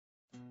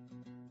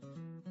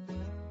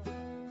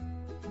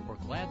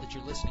glad that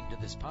you're listening to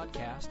this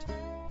podcast.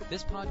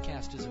 This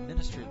podcast is a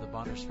ministry of the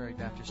Bonners Ferry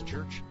Baptist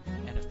Church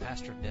and of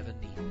Pastor Nevin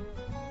Neal.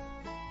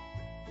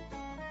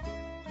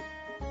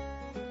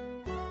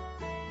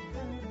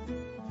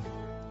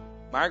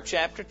 Mark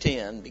chapter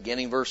 10,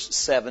 beginning verse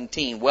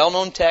 17.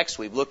 Well-known text.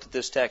 We've looked at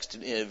this text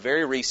in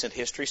very recent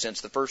history, since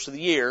the first of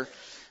the year,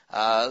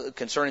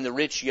 concerning the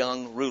rich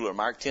young ruler.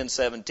 Mark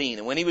 10:17.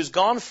 And when he was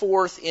gone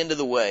forth into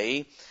the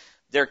way,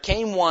 there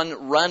came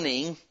one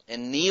running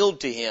and kneeled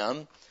to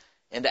him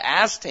and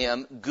asked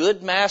him,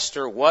 Good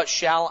master, what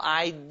shall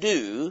I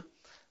do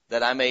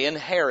that I may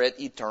inherit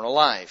eternal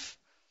life?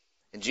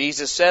 And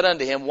Jesus said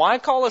unto him, Why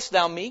callest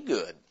thou me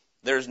good?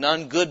 There is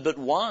none good but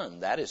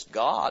one, that is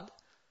God.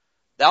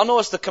 Thou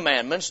knowest the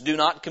commandments, do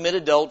not commit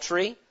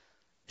adultery,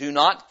 do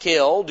not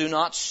kill, do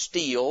not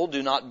steal,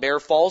 do not bear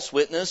false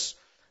witness,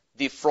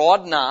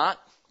 defraud not,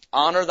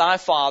 honor thy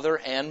father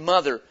and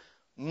mother.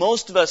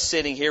 Most of us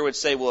sitting here would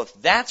say, well,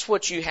 if that's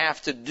what you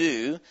have to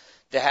do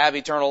to have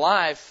eternal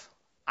life,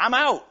 I'm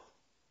out.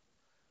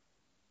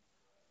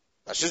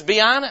 Let's just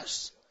be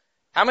honest.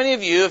 How many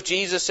of you, if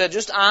Jesus said,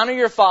 just honor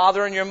your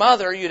father and your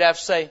mother, you'd have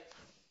to say,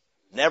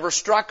 never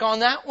struck on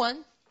that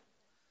one.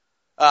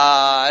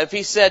 If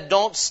he said,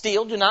 don't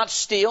steal, do not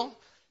steal.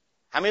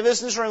 How many of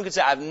us in this room could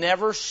say, I've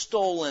never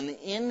stolen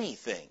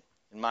anything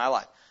in my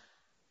life?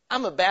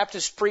 I'm a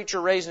Baptist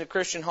preacher raised in a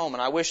Christian home,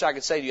 and I wish I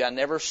could say to you, I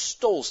never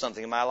stole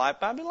something in my life,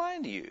 but I'd be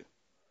lying to you.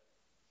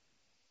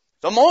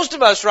 So most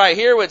of us right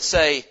here would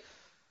say,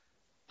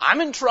 I'm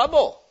in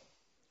trouble.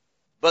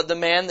 But the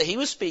man that he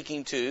was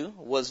speaking to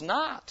was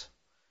not.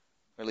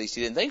 Or at least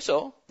he didn't think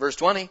so. Verse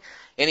 20,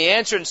 and he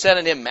answered and said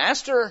unto him,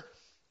 Master,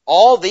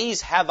 all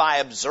these have I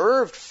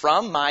observed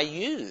from my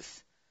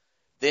youth.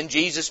 Then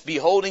Jesus,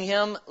 beholding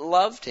him,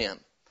 loved him,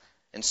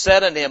 and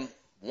said unto him,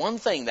 One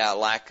thing thou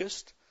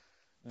lackest.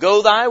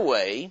 Go thy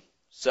way,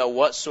 sell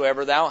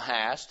whatsoever thou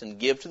hast, and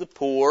give to the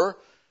poor,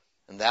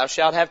 and thou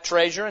shalt have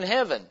treasure in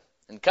heaven.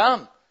 And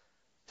come,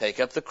 take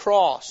up the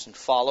cross, and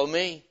follow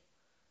me.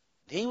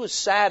 He was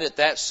sad at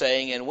that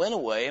saying, and went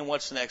away, and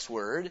what's the next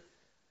word?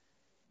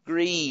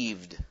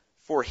 Grieved,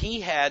 for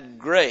he had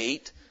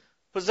great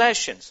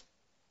possessions.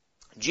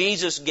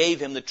 Jesus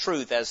gave him the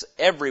truth, as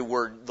every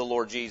word the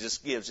Lord Jesus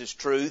gives is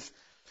truth,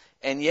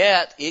 and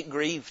yet it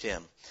grieved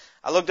him.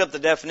 I looked up the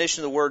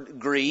definition of the word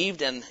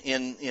grieved, and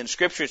in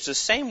Scripture it's the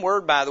same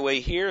word, by the way,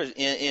 here.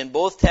 In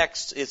both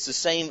texts, it's the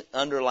same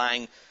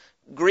underlying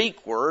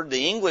Greek word.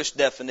 The English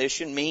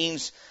definition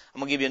means, I'm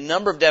going to give you a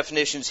number of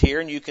definitions here,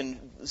 and you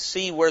can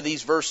see where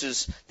these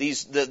verses,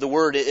 the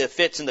word it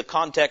fits in the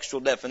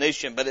contextual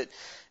definition, but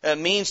it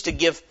means to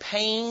give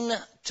pain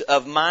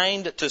of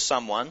mind to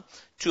someone,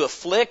 to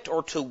afflict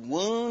or to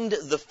wound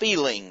the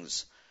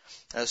feelings.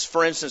 As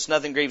for instance,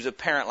 nothing grieves a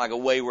parent like a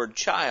wayward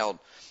child.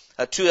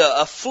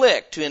 To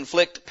afflict, to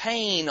inflict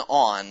pain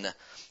on,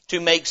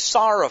 to make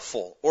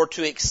sorrowful, or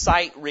to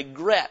excite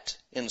regret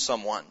in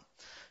someone.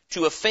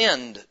 To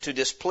offend, to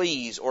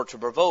displease, or to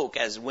provoke,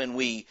 as when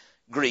we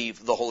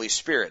grieve the Holy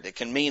Spirit. It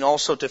can mean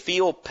also to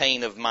feel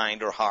pain of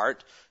mind or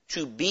heart,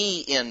 to be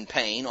in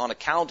pain on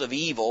account of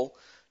evil,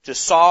 to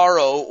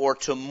sorrow or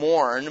to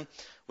mourn.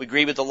 We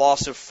grieve at the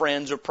loss of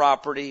friends or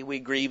property. We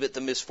grieve at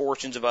the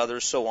misfortunes of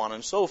others, so on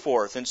and so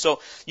forth. And so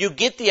you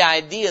get the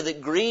idea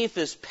that grief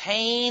is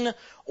pain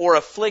or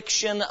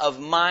affliction of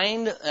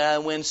mind.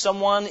 When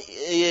someone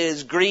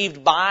is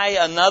grieved by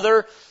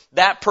another,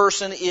 that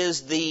person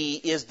is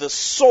the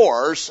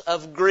source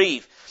of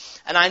grief.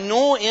 And I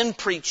know in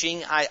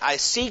preaching, I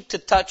seek to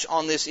touch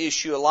on this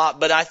issue a lot,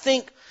 but I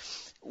think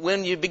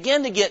when you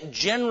begin to get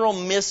general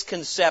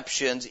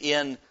misconceptions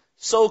in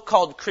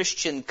so-called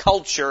Christian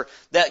culture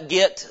that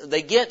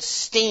they get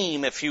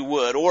steam, if you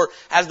would, or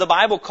as the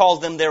Bible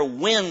calls them, they're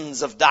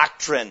winds of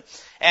doctrine.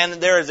 And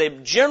there is a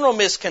general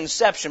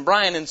misconception.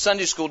 Brian in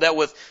Sunday school dealt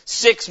with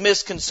 6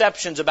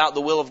 misconceptions about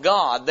the will of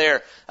God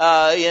there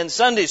in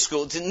Sunday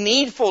school. It's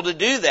needful to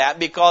do that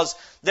because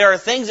there are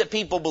things that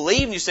people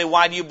believe, and you say,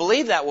 why do you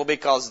believe that? Well,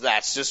 because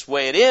that's just the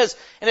way it is,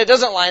 and it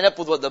doesn't line up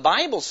with what the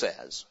Bible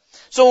says.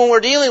 So when we're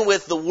dealing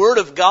with the Word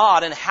of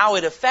God and how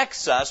it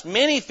affects us,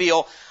 many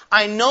feel,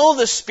 I know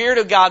the Spirit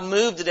of God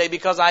moved today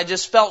because I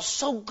just felt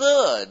so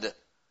good.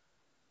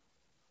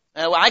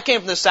 I came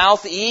from the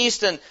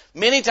Southeast, and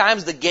many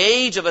times the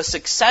gauge of a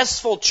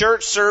successful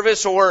church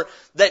service or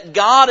that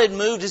God had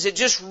moved is it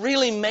just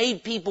really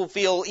made people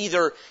feel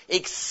either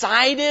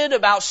excited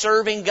about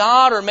serving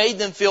God or made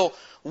them feel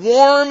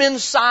warm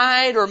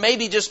inside or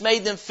maybe just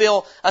made them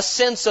feel a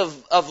sense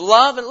of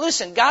love. And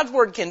listen, God's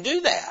Word can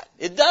do that.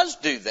 It does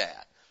do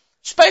that,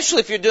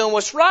 especially if you're doing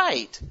what's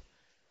right.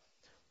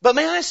 But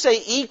may I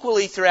say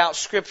equally throughout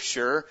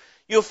Scripture,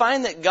 you'll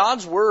find that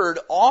God's Word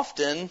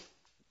often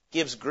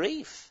gives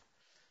grief.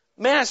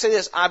 May I say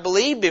this? I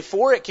believe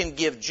before it can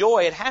give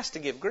joy, it has to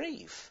give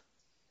grief.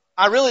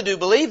 I really do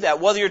believe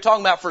that, whether you're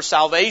talking about for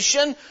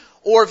salvation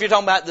or if you're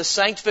talking about the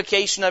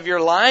sanctification of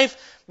your life.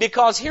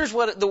 Because here's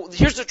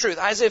the truth.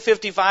 Isaiah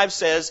 55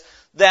 says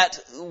that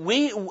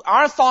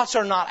our thoughts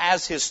are not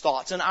as His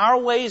thoughts, and our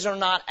ways are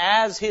not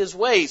as His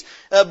ways.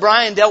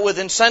 Brian dealt with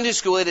in Sunday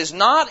school, it is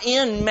not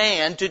in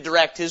man to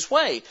direct his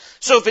way.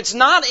 So if it's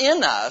not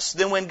in us,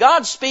 then when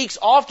God speaks,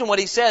 often what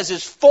He says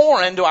is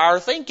foreign to our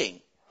thinking.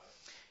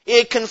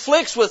 It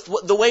conflicts with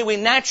the way we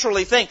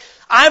naturally think.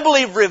 I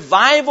believe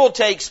revival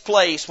takes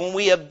place when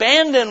we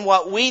abandon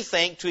what we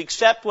think to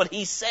accept what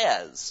He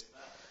says.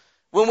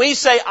 When we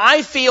say,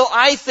 I feel,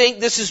 I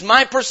think, this is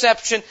my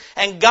perception,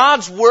 and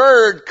God's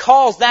Word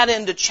calls that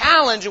into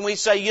challenge, and we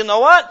say, you know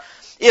what?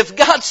 If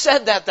God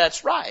said that,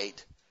 that's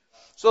right.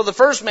 So the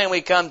first man we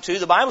come to,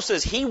 the Bible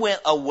says he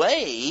went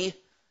away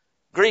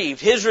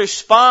grieved. His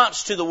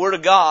response to the Word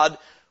of God,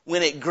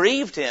 when it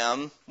grieved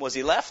him, was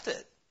he left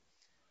it.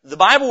 The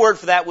Bible word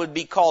for that would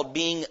be called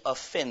being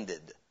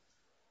offended.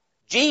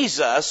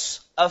 Jesus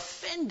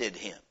offended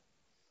him.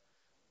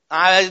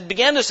 I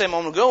began to say a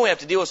moment ago, we have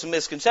to deal with some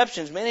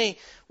misconceptions. Many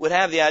would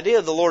have the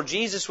idea the Lord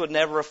Jesus would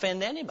never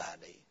offend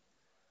anybody.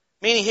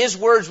 Meaning His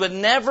words would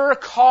never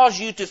cause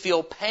you to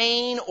feel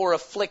pain or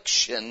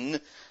affliction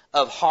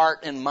of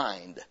heart and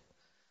mind.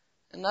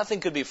 And nothing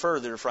could be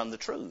further from the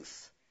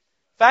truth.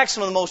 In fact,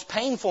 some of the most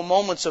painful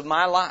moments of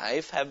my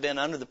life have been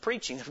under the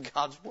preaching of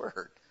God's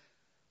Word.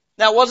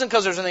 Now, it wasn't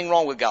because there's anything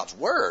wrong with God's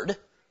Word.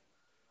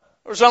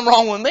 There's something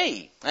wrong with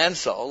me. And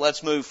so,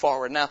 let's move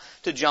forward now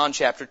to John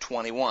chapter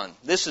 21.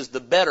 This is the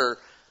better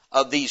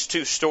of these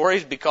two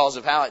stories because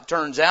of how it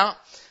turns out.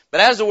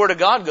 But as the Word of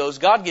God goes,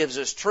 God gives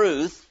us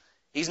truth.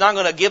 He's not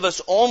going to give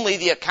us only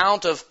the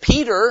account of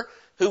Peter,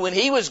 who when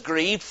he was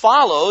grieved,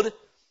 followed.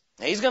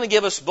 He's going to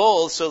give us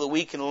both so that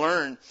we can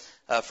learn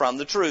from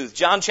the truth.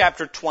 John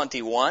chapter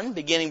 21,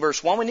 beginning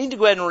verse 1. We need to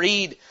go ahead and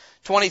read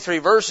 23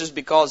 verses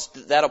because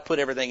that'll put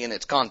everything in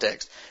its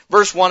context.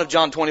 Verse 1 of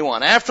John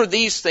 21. After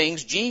these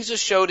things,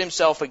 Jesus showed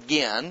Himself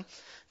again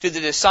to the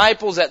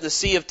disciples at the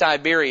Sea of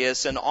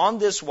Tiberias, and on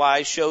this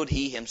wise showed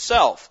He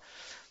Himself.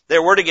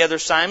 There were together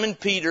Simon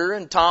Peter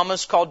and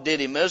Thomas called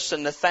Didymus,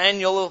 and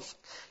Nathanael of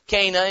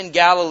Cana in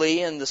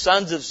Galilee, and the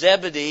sons of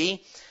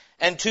Zebedee,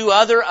 and two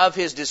other of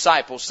His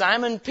disciples.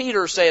 Simon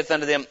Peter saith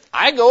unto them,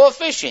 I go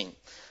a-fishing.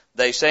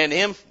 They say unto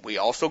Him, We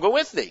also go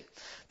with thee.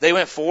 They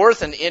went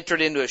forth and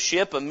entered into a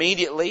ship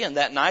immediately, and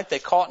that night they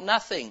caught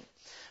nothing.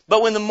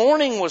 But when the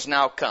morning was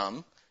now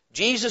come,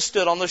 Jesus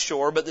stood on the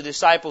shore, but the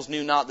disciples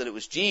knew not that it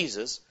was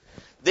Jesus.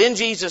 Then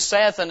Jesus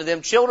saith unto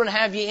them, Children,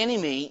 have ye any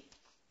meat?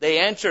 They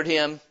answered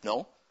Him,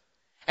 No.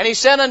 And He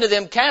said unto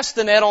them, Cast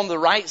the net on the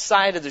right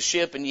side of the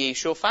ship, and ye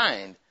shall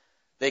find.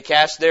 They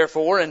cast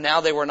therefore, and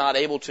now they were not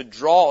able to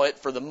draw it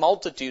for the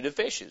multitude of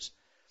fishes.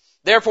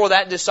 Therefore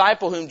that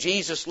disciple whom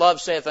Jesus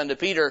loved saith unto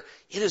Peter,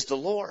 It is the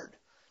Lord.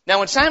 Now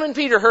when Simon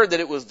Peter heard that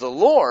it was the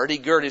Lord, he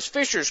girt his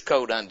fisher's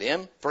coat unto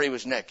him, for he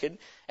was naked,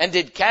 and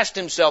did cast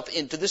himself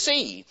into the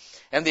sea.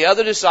 And the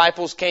other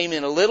disciples came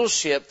in a little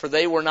ship, for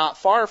they were not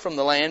far from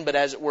the land, but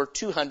as it were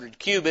 200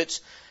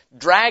 cubits,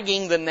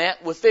 dragging the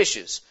net with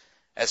fishes.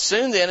 As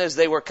soon then as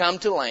they were come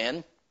to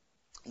land,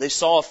 they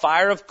saw a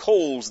fire of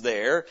coals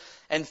there,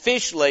 and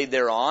fish laid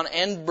thereon,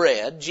 and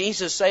bread.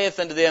 Jesus saith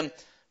unto them,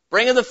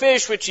 Bring of the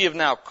fish which ye have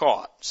now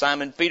caught.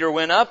 Simon Peter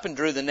went up and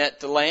drew the net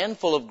to land,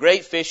 full of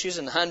great fishes,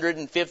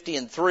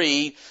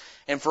 153.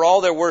 And for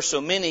all there were so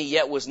many,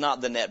 yet was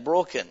not the net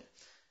broken.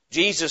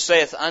 Jesus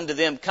saith unto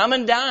them, Come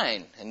and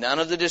dine. And none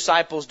of the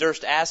disciples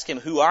durst ask Him,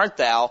 Who art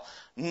thou?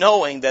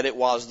 Knowing that it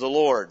was the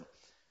Lord.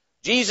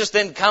 Jesus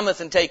then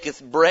cometh and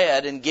taketh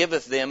bread, and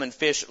giveth them, and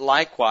fish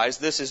likewise.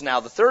 This is now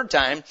the third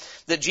time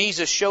that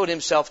Jesus showed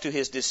Himself to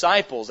His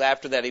disciples,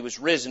 after that He was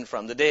risen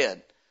from the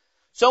dead.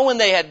 So when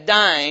they had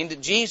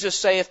dined, Jesus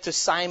saith to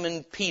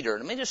Simon Peter,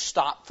 let me just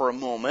stop for a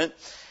moment.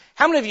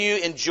 How many of you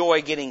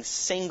enjoy getting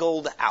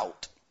singled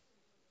out?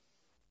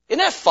 Isn't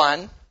that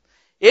fun?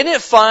 Isn't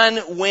it fun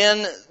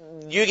when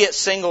you get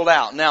singled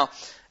out? Now,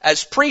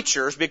 as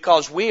preachers,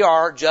 because we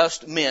are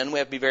just men, we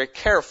have to be very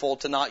careful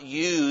to not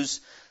use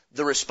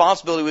the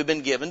responsibility we've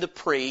been given to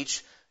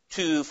preach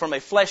to, from a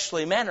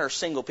fleshly manner,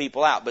 single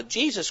people out. But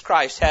Jesus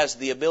Christ has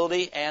the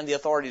ability and the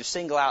authority to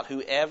single out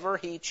whoever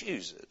He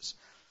chooses.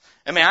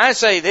 I mean, I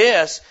say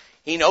this,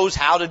 He knows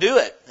how to do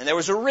it. And there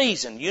was a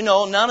reason. You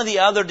know, none of the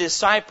other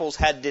disciples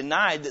had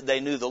denied that they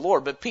knew the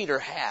Lord, but Peter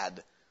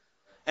had.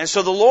 And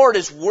so the Lord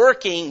is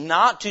working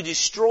not to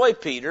destroy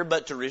Peter,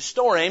 but to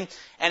restore him,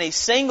 and He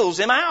singles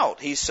him out.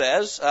 He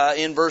says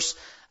in verse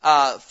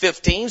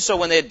 15, So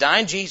when they had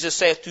dined, Jesus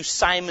saith to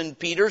Simon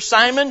Peter,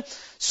 Simon,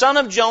 son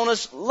of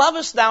Jonas,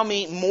 lovest thou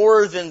me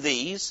more than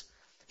these?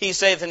 He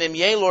saith unto Him,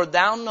 Yea, Lord,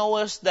 thou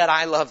knowest that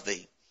I love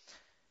thee.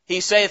 He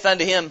saith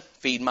unto him,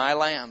 Feed my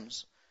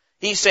lambs.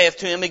 He saith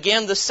to him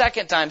again the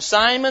second time,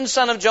 Simon,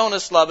 son of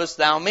Jonas, lovest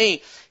thou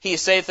me? He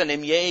saith unto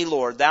him, Yea,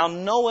 Lord, thou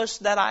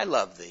knowest that I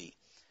love thee.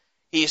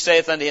 He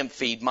saith unto him,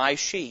 Feed my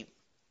sheep.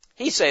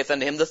 He saith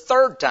unto him the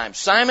third time,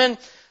 Simon,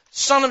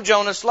 son of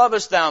Jonas,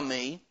 lovest thou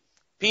me?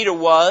 Peter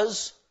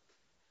was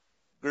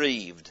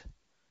grieved,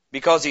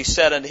 because he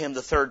said unto him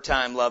the third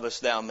time,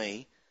 Lovest thou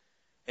me?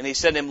 And he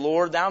said to him,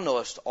 Lord, thou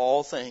knowest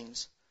all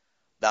things.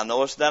 Thou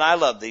knowest that I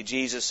love thee.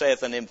 Jesus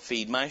saith unto him,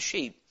 Feed my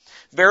sheep.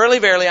 Verily,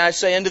 verily, I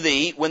say unto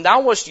thee, when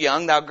thou wast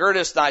young, thou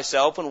girdest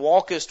thyself and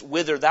walkest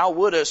whither thou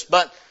wouldest.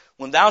 But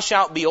when thou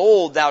shalt be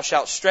old, thou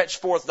shalt stretch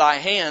forth thy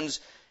hands,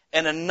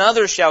 and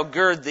another shall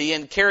gird thee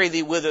and carry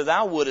thee whither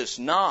thou wouldest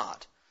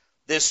not.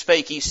 This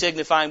spake he,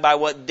 signifying by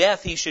what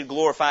death he should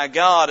glorify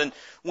God. And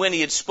when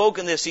he had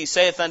spoken this, he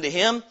saith unto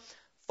him,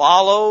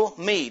 Follow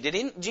me.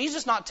 Did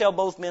Jesus not tell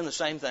both men the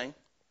same thing?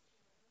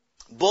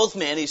 Both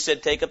men, he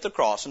said, take up the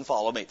cross and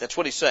follow me. That's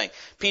what he's saying.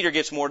 Peter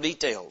gets more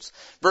details.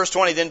 Verse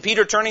 20, Then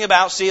Peter turning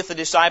about seeth the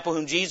disciple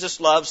whom Jesus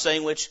loved,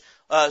 saying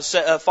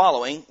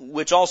following,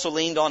 which also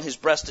leaned on his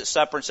breast at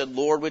supper and said,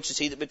 Lord, which is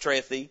he that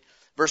betrayeth thee?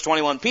 Verse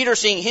 21, Peter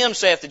seeing him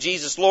saith to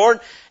Jesus,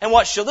 Lord, and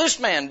what shall this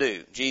man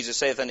do? Jesus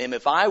saith unto him,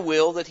 If I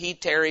will that he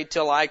tarry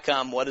till I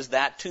come, what is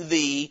that to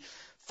thee?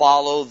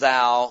 Follow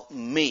thou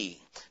me.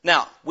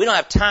 Now, we don't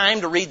have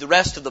time to read the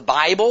rest of the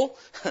Bible,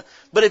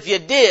 but if you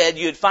did,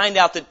 you'd find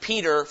out that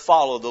Peter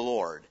followed the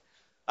Lord.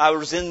 I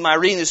was in my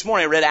reading this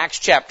morning, I read Acts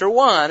chapter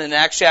 1. In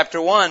Acts chapter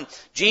 1,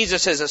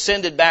 Jesus has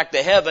ascended back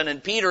to heaven,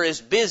 and Peter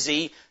is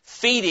busy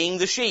feeding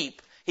the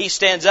sheep. He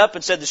stands up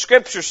and said, the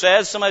Scripture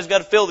says somebody's got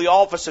to fill the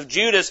office of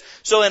Judas.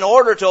 So in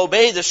order to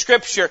obey the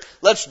Scripture,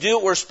 let's do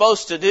what we're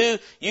supposed to do.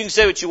 You can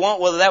say what you want,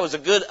 whether that was a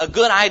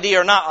good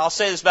idea or not. I'll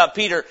say this about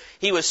Peter.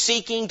 He was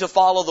seeking to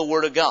follow the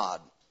Word of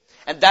God.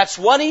 And that's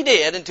what he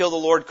did until the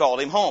Lord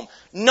called him home,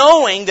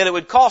 knowing that it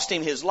would cost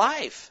him his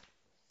life.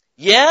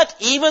 Yet,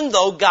 even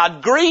though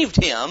God grieved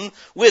him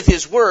with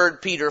His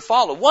Word, Peter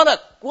followed. What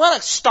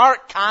a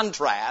stark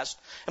contrast.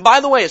 And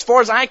by the way, as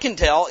far as I can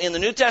tell, in the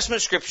New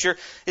Testament Scripture,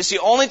 it's the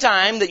only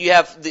time that you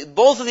have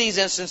both of these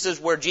instances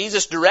where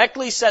Jesus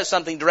directly says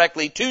something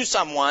directly to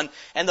someone,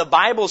 and the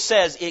Bible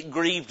says it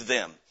grieved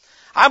them.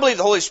 I believe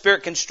the Holy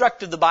Spirit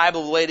constructed the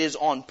Bible the way it is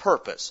on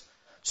purpose,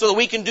 so that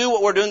we can do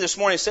what we're doing this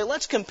morning and say,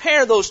 let's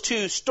compare those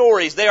two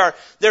stories.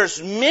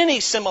 There's many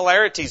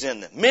similarities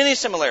in them. Many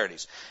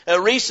similarities.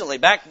 Recently,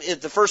 back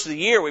at the first of the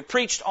year, we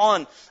preached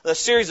on a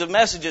series of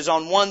messages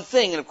on one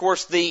thing. And of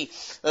course, the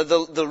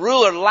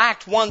ruler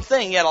lacked one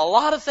thing. He had a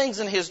lot of things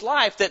in his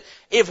life that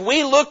if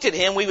we looked at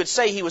him, we would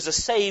say he was a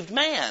saved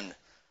man.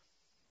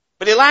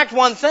 But he lacked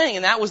one thing,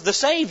 and that was the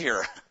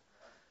Savior.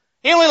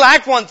 He only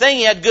lacked one thing.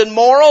 He had good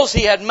morals,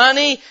 he had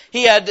money,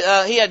 he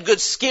had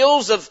good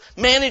skills of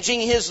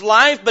managing his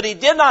life, but he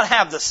did not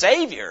have the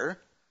Savior.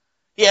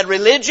 He had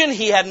religion,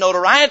 he had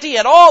notoriety, he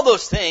had all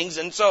those things.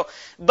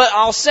 But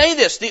I'll say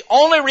this, the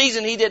only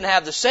reason he didn't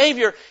have the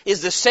Savior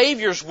is the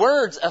Savior's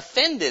words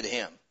offended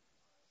him.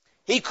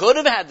 He could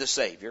have had the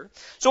Savior.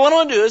 So what I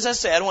want to do, as I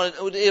said,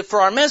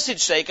 for our message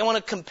sake, I want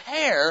to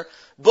compare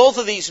both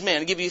of these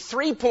men, give you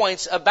 3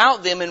 points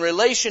about them in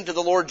relation to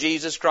the Lord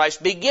Jesus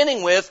Christ,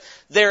 beginning with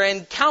their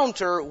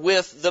encounter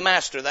with the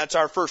Master. That's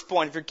our first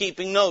point if you're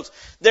keeping notes.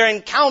 Their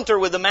encounter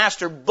with the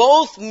Master.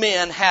 Both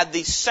men had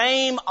the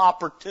same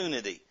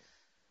opportunity.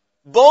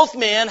 Both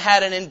men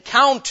had an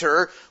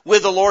encounter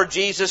with the Lord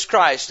Jesus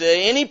Christ.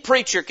 Any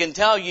preacher can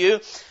tell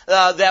you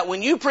that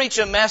when you preach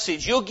a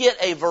message, you'll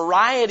get a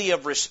variety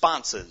of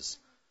responses.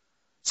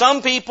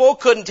 Some people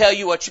couldn't tell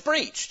you what you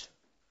preached.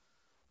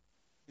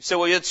 You say,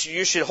 well,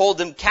 you should hold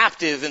them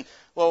captive. And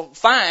well,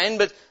 fine,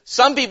 but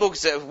some people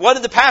say, what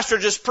did the pastor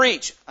just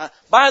preach?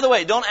 By the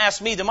way, don't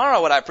ask me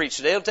tomorrow what I preached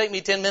today. It'll take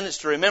me 10 minutes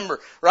to remember,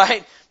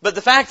 right? But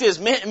the fact is,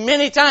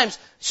 many times,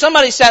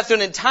 somebody sat through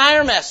an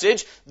entire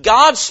message,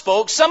 God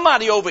spoke,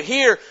 somebody over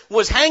here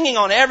was hanging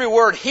on every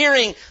word,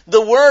 hearing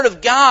the Word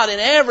of God in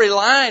every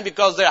line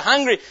because they're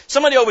hungry.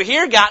 Somebody over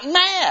here got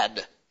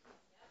mad.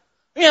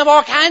 You have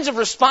all kinds of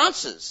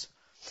responses.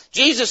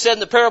 Jesus said in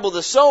the parable of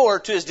the sower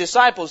to His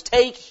disciples,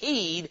 take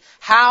heed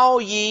how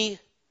ye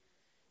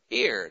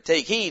hear.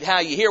 Take heed how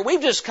you hear.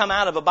 We've just come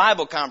out of a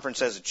Bible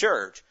conference as a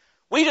church.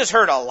 We just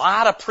heard a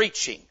lot of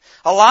preaching,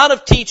 a lot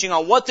of teaching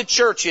on what the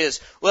church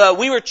is.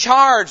 We were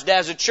charged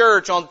as a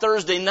church on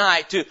Thursday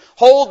night to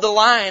hold the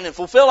line and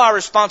fulfill our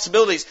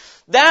responsibilities.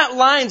 That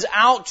lines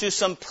out to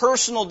some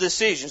personal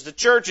decisions. The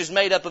church is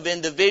made up of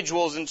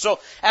individuals. And so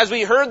as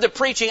we heard the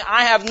preaching,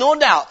 I have no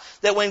doubt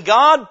that when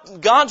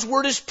God's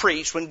Word is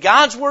preached, when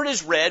God's Word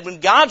is read, when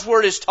God's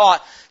Word is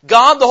taught,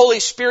 God the Holy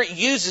Spirit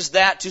uses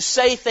that to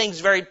say things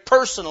very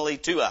personally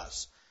to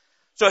us.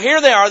 So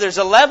here they are, there's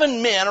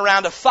 11 men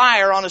around a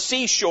fire on a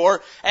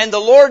seashore, and the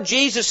Lord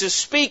Jesus is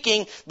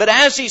speaking, but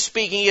as He's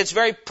speaking, it's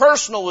very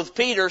personal with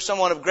Peter,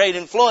 someone of great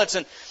influence.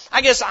 And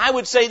I guess I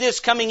would say this,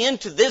 coming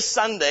into this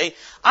Sunday,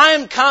 I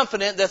am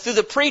confident that through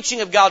the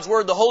preaching of God's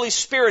Word, the Holy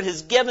Spirit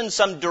has given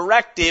some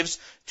directives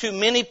to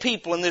many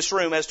people in this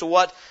room as to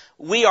what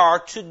we are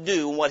to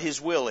do and what His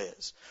will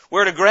is.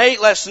 We're at a great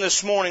lesson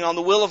this morning on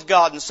the will of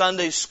God in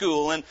Sunday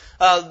school, and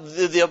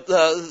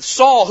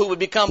Saul, who would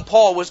become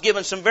Paul, was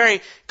given some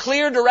very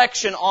clear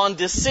direction on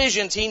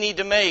decisions he needed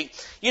to make.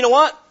 You know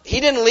what?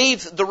 He didn't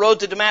leave the road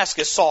to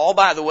Damascus, Saul,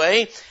 by the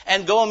way,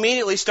 and go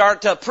immediately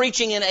start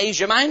preaching in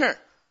Asia Minor.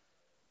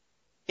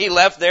 He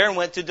left there and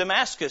went to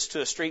Damascus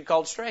to a street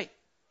called Straight.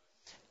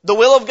 The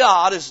will of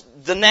God is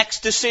the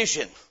next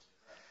decision.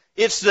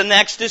 It's the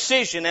next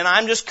decision. And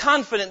I'm just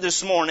confident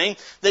this morning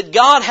that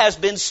God has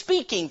been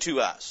speaking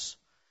to us.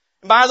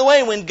 And by the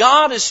way, when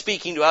God is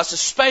speaking to us,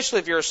 especially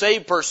if you're a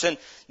saved person,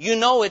 you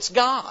know it's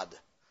God.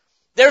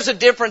 There's a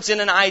difference in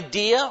an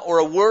idea or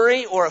a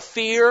worry or a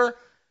fear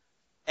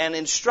and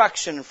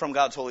instruction from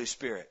God's Holy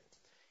Spirit.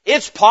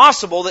 It's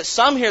possible that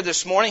some here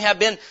this morning have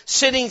been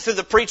sitting through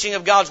the preaching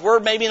of God's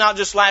Word, maybe not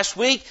just last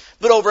week,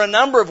 but over a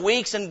number of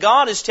weeks, and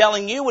God is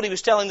telling you what He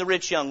was telling the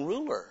rich young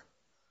ruler.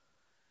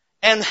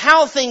 And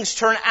how things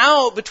turn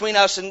out between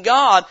us and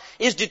God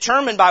is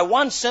determined by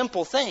one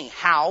simple thing: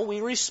 how we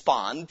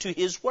respond to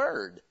His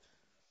Word.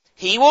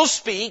 He will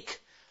speak,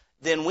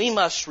 then we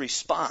must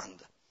respond.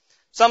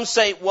 Some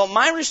say, well,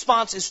 my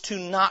response is to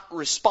not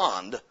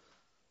respond.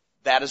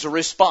 That is a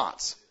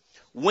response.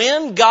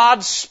 When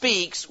God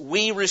speaks,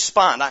 we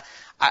respond.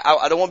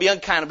 I don't want to be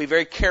unkind. I'll be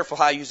very careful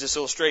how I use this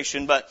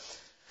illustration. But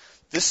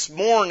this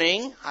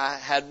morning, I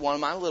had one of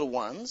my little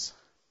ones,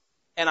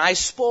 and I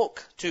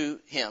spoke to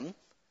him.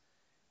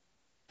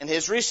 And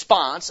his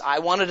response, I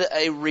wanted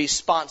a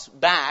response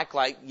back,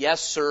 like, yes,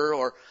 sir,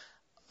 or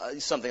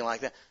something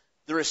like that.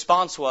 The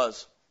response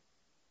was,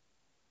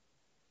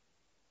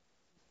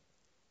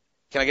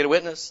 can I get a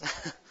witness?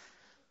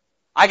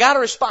 I got a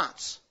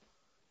response.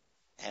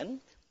 And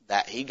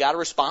that he got a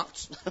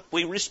response.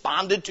 We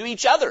responded to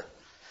each other.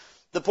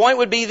 The point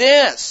would be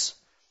this.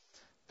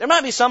 There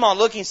might be someone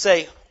looking and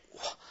say,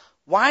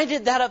 why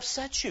did that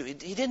upset you?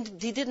 He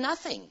did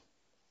nothing.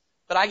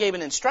 But I gave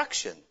an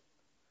instruction.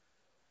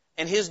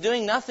 And his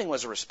doing nothing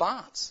was a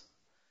response.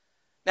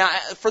 Now,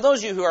 for those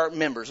of you who are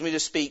members, let me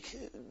just speak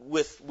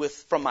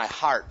from my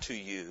heart to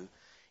you.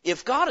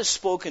 If God has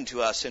spoken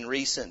to us in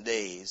recent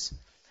days,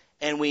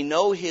 and we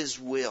know His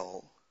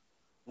will,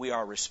 we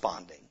are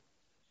responding.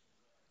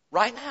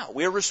 Right now,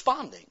 we're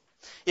responding.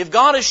 If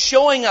God is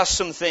showing us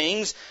some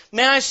things,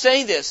 may I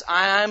say this,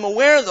 I'm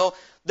aware, though,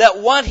 that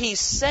what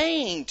He's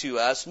saying to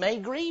us may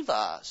grieve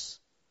us.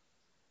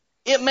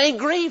 It may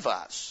grieve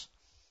us.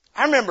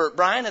 I remember,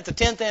 Brian, at the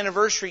 10th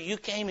anniversary, you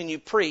came and you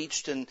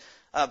preached, and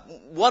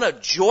what a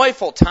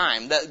joyful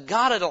time that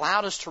God had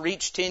allowed us to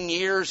reach 10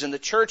 years, and the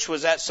church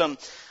was at some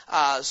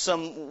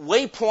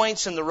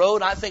waypoints in the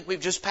road. I think we've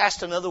just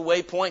passed another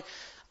waypoint.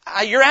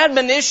 Your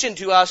admonition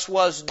to us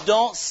was,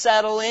 don't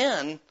settle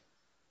in.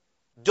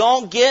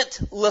 Don't get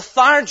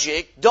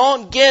lethargic.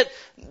 Don't get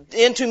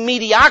into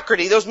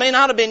mediocrity. Those may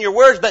not have been your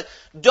words, but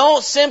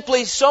don't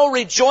simply so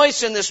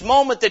rejoice in this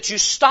moment that you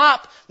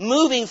stop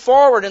moving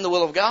forward in the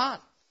will of God.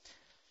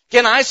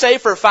 Can I say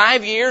for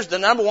 5 years, the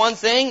number one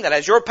thing that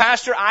as your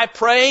pastor I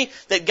pray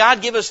that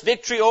God give us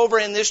victory over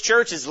in this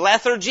church is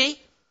lethargy?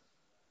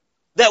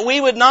 That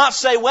we would not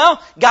say,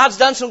 well, God's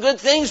done some good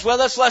things with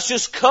us, let's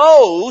just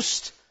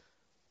coast.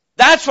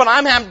 That's what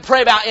I'm having to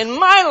pray about in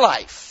my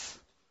life.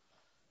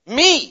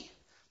 Me.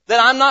 That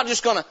I'm not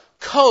just going to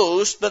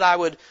coast, but I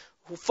would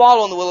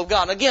follow in the will of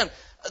God. Again,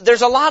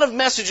 there's a lot of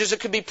messages that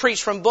could be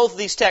preached from both of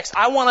these texts.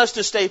 I want us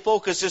to stay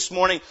focused this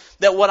morning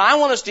that what I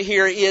want us to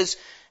hear is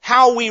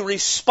how we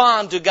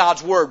respond to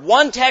God's Word.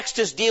 One text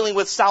is dealing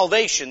with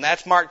salvation.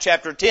 That's Mark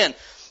chapter 10.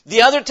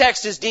 The other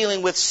text is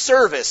dealing with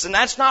service. And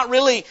that's not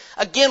really,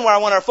 again, where I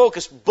want our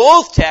focus.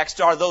 Both texts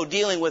are, though,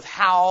 dealing with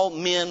how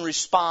men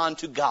respond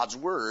to God's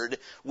Word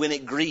when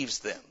it grieves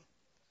them.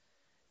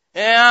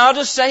 And I'll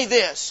just say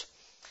this.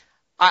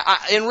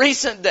 In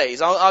recent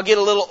days, I'll get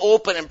a little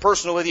open and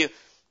personal with you.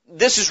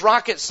 This is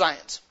rocket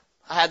science.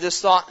 I had this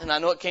thought, and I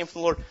know it came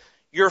from the Lord.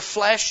 Your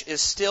flesh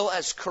is still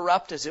as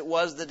corrupt as it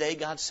was the day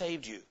God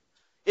saved you.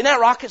 Isn't that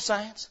rocket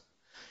science?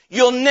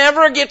 You'll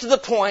never get to the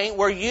point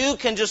where you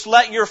can just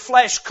let your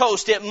flesh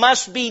coast. It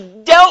must be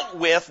dealt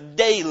with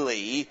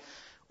daily,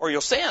 or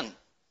you'll sin.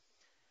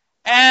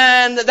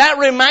 And that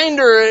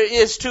reminder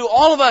is to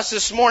all of us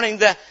this morning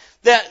that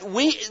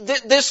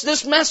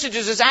this message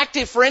is as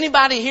active for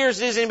anybody here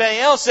as it is anybody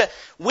else, that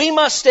we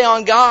must stay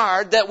on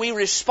guard, that we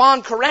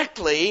respond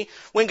correctly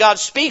when God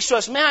speaks to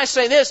us. May I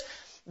say this?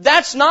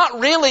 That's not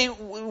really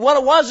what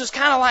it was. It's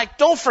kind of like,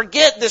 don't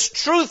forget this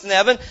truth,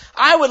 Nevin.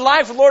 I would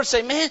like for the Lord to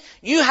say, man,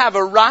 you have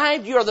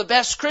arrived. You are the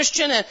best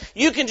Christian, and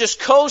you can just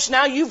coast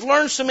now. You've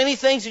learned so many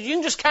things that you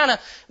can just kind of,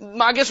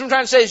 I guess what I'm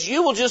trying to say is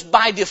you will just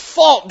by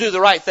default do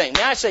the right thing.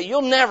 May I say,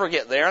 you'll never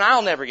get there, and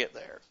I'll never get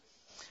there.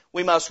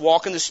 We must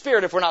walk in the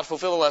Spirit if we're not to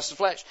fulfill the lust of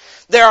the flesh.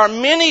 There are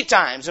many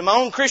times in my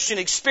own Christian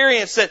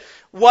experience that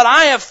what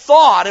I have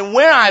thought and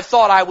where I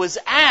thought I was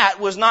at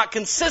was not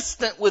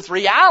consistent with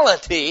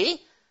reality.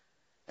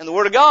 And the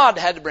Word of God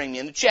had to bring me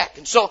into check.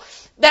 And so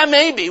that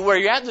may be where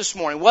you're at this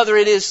morning. Whether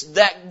it is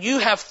that you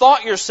have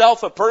thought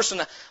yourself a person,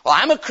 well,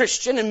 I'm a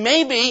Christian, and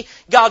maybe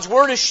God's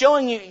Word is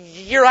showing you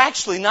you're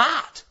actually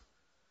not.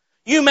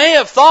 You may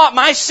have thought,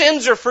 my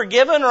sins are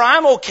forgiven, or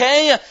I'm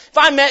okay. If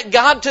I met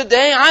God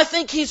today, I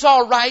think He's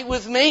all right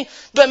with me.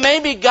 But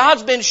maybe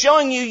God's been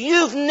showing you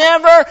you've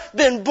never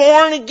been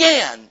born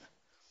again.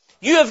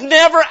 You have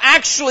never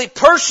actually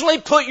personally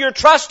put your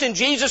trust in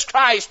Jesus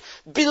Christ,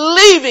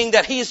 believing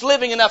that He's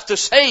living enough to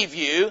save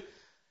you,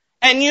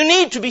 and you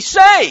need to be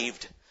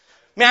saved.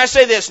 May I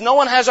say this, no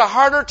one has a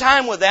harder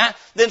time with that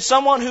than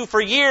someone who for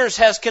years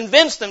has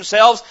convinced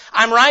themselves,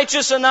 I'm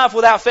righteous enough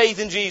without faith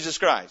in Jesus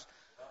Christ.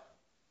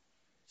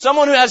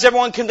 Someone who has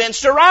everyone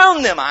convinced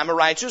around them, I'm a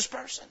righteous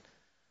person.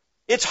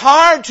 It's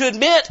hard to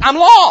admit, I'm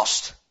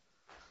lost.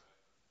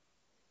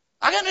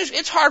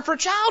 It's hard for a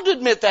child to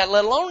admit that,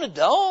 let alone an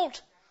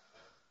adult.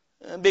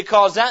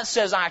 Because that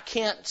says I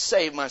can't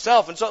save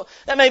myself. And so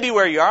that may be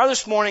where you are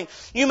this morning.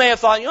 You may have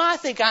thought, I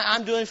think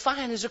I'm doing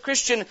fine as a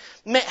Christian.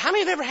 How many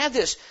have ever had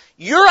this?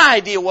 Your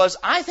idea was,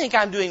 I think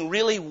I'm doing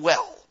really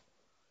well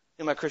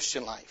in my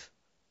Christian life.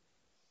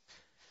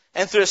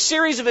 And through a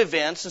series of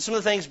events and some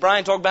of the things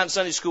Brian talked about in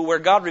Sunday school where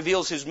God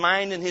reveals His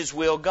mind and His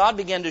will, God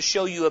began to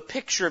show you a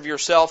picture of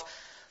yourself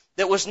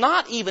that was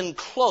not even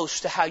close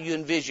to how you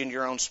envisioned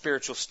your own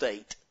spiritual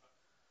state.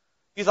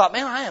 You thought,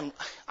 man,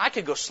 I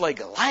could go slay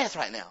Goliath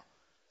right now.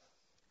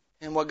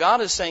 And what God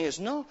is saying is,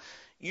 no,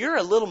 you're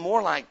a little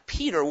more like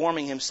Peter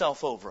warming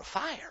himself over a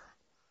fire.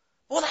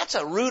 Well, that's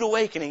a rude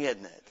awakening,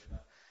 isn't it?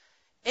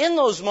 In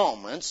those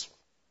moments,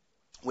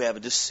 we have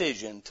a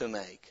decision to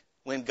make.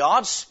 When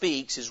God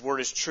speaks, His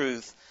Word is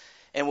truth,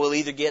 and we'll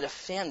either get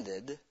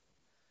offended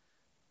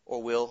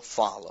or we'll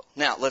follow.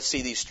 Now, let's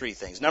see these three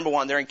things. Number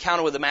one, their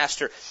encounter with the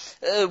Master.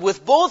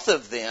 With both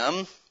of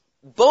them,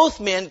 both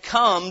men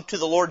come to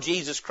the Lord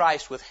Jesus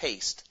Christ with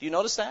haste. Do you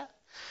notice that?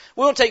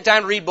 We won't take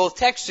time to read both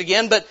texts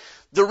again, but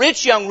the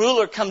rich young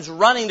ruler comes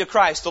running to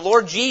Christ. The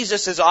Lord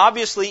Jesus is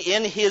obviously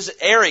in his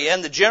area,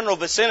 in the general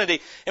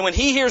vicinity, and when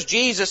he hears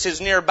Jesus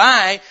is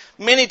nearby,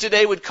 many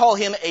today would call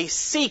him a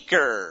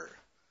seeker.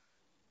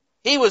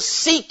 He was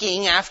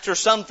seeking after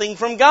something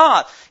from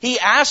God. He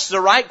asks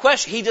the right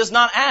question. He does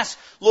not ask,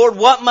 Lord,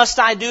 what must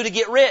I do to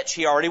get rich?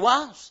 He already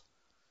was.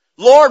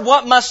 Lord,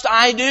 what must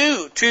I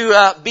do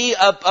to be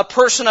a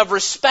person of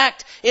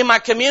respect in my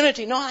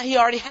community? No, he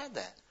already had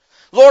that.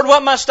 Lord,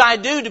 what must I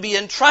do to be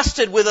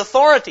entrusted with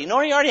authority? No,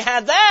 he already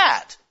had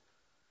that.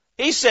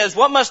 He says,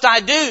 what must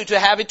I do to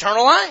have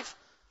eternal life?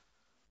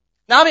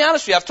 Now, I'll be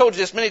honest with you, I've told you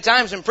this many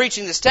times in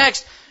preaching this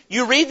text.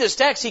 You read this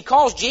text, he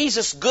calls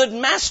Jesus good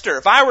master.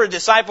 If I were a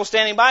disciple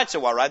standing by, I'd say,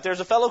 well, right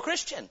there's a fellow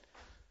Christian.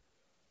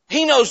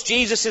 He knows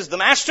Jesus is the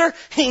master.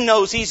 He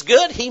knows he's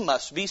good. He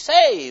must be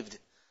saved.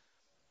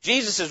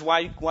 Jesus says,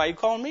 why are you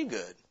calling me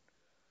good?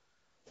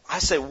 I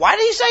say, why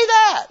did he say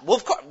that? Well,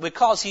 of course,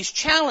 because he's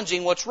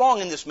challenging what's wrong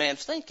in this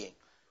man's thinking.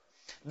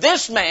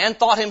 This man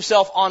thought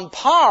himself on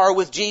par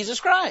with Jesus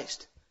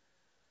Christ.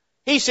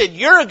 He said,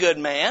 you're a good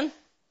man.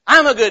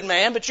 I'm a good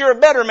man, but you're a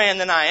better man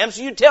than I am,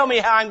 so you tell me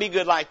how I can be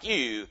good like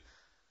you.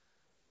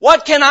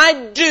 What can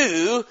I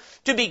do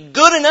to be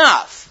good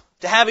enough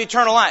to have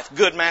eternal life?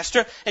 Good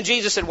master. And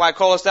Jesus said, why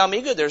callest thou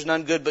me good? There's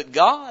none good but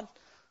God.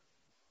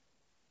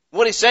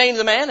 What he's saying to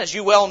the man, as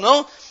you well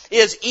know,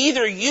 is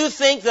either you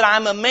think that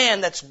I'm a man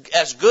that's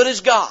as good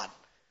as God,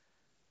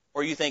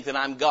 or you think that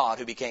I'm God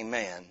who became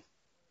man.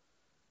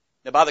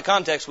 Now, by the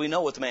context, we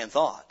know what the man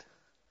thought.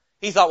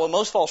 He thought what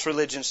most false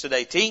religions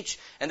today teach,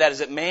 and that is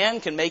that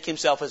man can make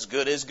himself as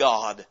good as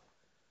God.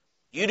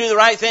 You do the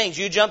right things,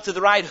 you jump through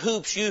the right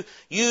hoops, you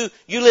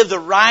live the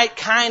right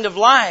kind of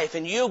life,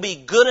 and you'll be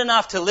good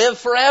enough to live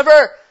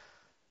forever.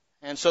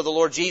 And so the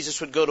Lord Jesus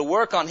would go to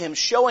work on him,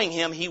 showing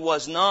him he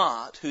was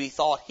not who he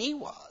thought he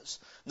was.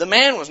 The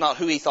man was not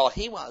who he thought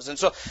he was. And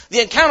so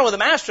the encounter with the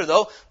Master,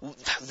 though,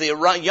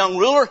 the young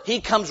ruler, he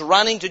comes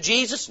running to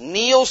Jesus,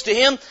 kneels to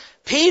him.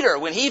 Peter,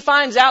 when he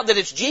finds out that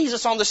it's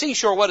Jesus on the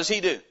seashore, what does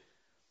he do?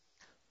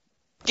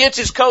 Gets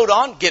his coat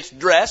on, gets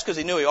dressed, because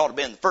he knew he ought to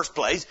be in the first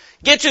place,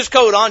 gets his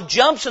coat on,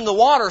 jumps in the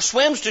water,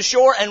 swims to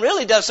shore, and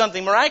really does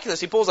something miraculous.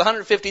 He pulls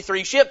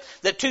 153 ship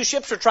that two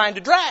ships are trying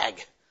to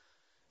drag.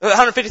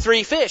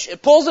 153 fish.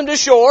 It pulls them to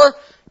shore.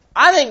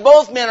 I think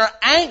both men are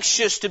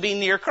anxious to be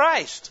near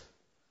Christ.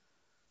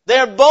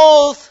 They're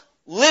both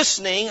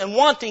listening and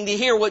wanting to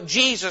hear what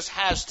Jesus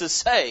has to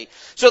say.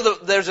 So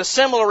there's a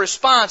similar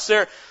response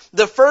there.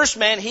 The first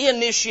man, he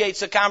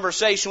initiates a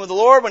conversation with the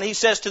Lord when he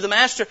says to the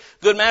Master,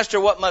 good Master,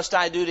 what must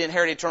I do to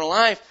inherit eternal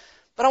life?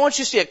 But I want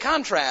you to see a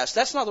contrast.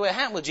 That's not the way it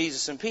happened with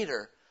Jesus and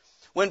Peter.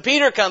 When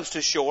Peter comes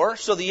to shore,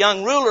 so the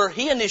young ruler,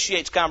 he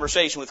initiates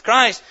conversation with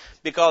Christ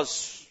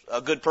because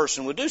a good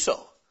person would do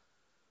so.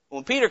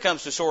 When Peter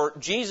comes to shore,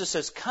 Jesus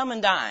says, come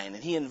and dine,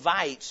 and he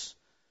invites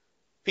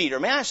Peter.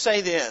 May I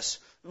say this?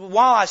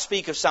 While I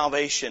speak of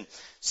salvation,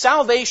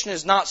 salvation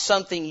is not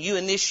something you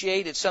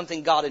initiate, it's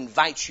something God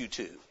invites you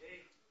to.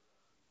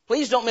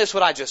 Please don't miss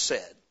what I just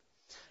said.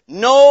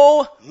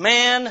 No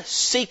man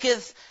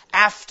seeketh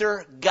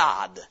after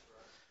God.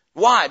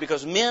 Why?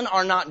 Because men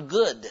are not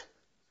good.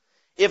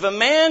 If a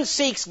man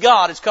seeks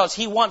God, it's because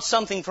he wants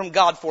something from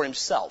God for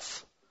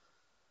himself.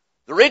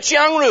 The rich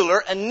young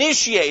ruler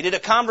initiated a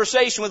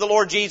conversation with the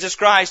Lord Jesus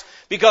Christ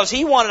because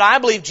he wanted, I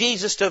believe,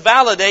 Jesus to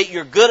validate,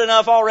 you're good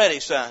enough already,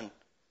 son.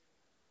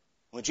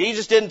 When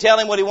Jesus didn't tell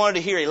him what he wanted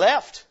to hear, he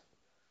left.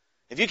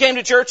 If you came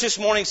to church this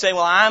morning saying,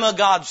 well, I'm a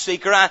God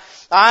seeker,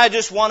 I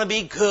just want to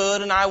be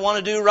good and I want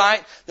to do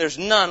right, there's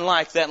none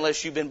like that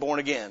unless you've been born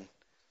again.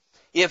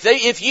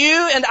 If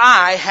you and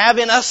I have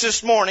in us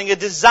this morning a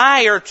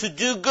desire to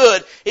do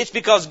good, it's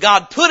because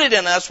God put it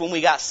in us when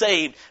we got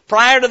saved.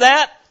 Prior to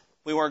that,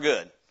 we weren't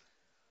good.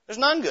 There's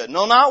none good.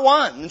 No, not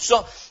one. And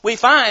so we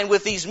find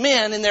with these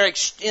men in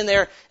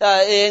their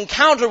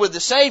encounter with the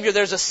Savior,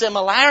 there's a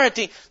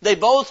similarity. They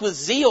both with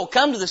zeal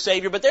come to the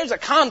Savior, but there's a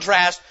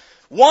contrast.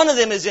 One of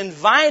them is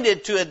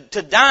invited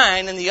to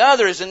dine, and the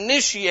other is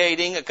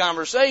initiating a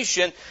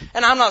conversation.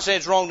 And I'm not saying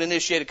it's wrong to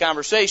initiate a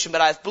conversation, but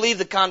I believe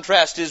the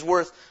contrast is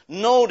worth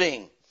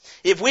noting.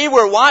 If we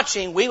were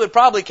watching, we would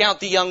probably count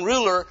the young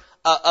ruler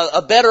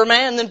a better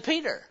man than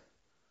Peter.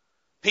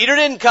 Peter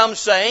didn't come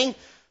saying,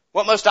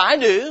 "What must I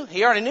do?"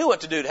 He already knew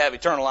what to do to have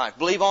eternal life.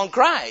 Believe on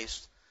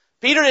Christ.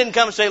 Peter didn't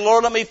come and say,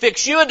 "Lord, let me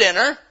fix you a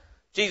dinner."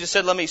 Jesus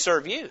said, "Let me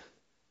serve you." Let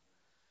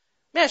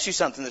me ask you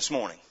something this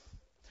morning.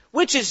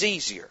 Which is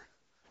easier?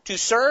 To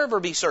serve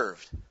or be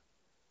served?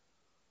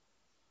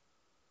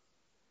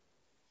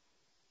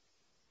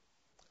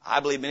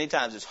 I believe many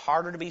times it's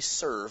harder to be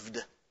served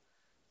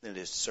than it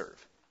is to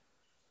serve.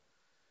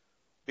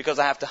 Because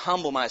I have to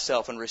humble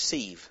myself and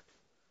receive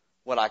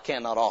what I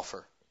cannot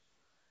offer.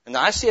 And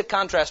I see a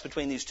contrast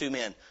between these two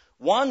men.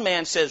 One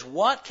man says,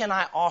 "What can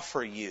I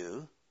offer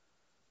you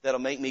that'll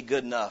make me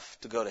good enough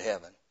to go to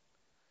heaven?"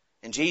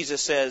 And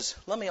Jesus says,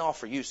 "Let me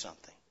offer you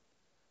something."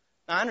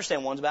 Now, I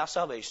understand one's about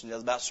salvation, the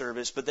other's about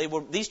service, but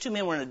these two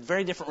men were in a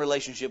very different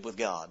relationship with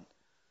God.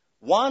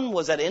 One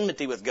was at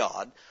enmity with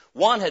God.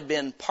 One had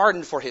been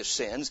pardoned for his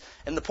sins.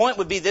 And the point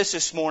would be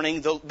this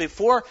morning,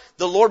 before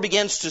the Lord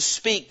begins to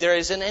speak, there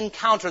is an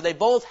encounter. They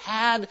both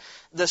had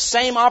the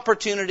same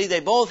opportunity. They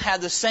both had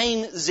the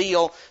same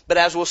zeal. But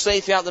as we'll say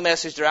throughout the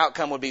message, their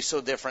outcome would be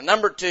so different.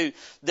 Number two,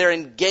 their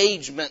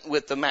engagement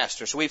with the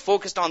Master. So we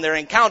focused on their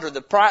encounter.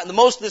 The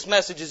most of this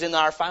message is in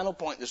our final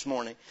point this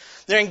morning.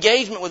 Their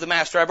engagement with the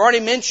Master. I've already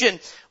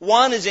mentioned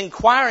one is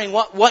inquiring,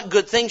 what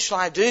good things shall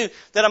I do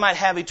that I might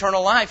have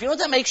eternal life? You know what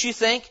that makes you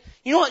think?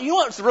 You know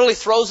what really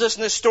throws us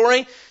in this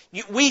story?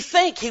 We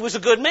think he was a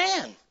good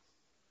man.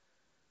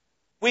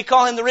 We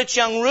call him the rich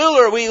young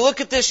ruler. We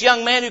look at this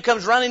young man who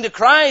comes running to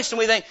Christ and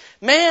we think,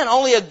 man,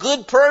 only a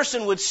good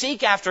person would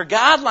seek after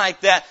God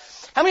like that.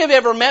 How many of you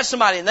ever met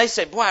somebody and they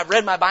say, boy, I've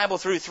read my Bible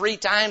through 3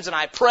 times and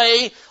I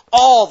pray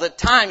all the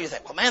time. You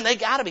think, well, man, they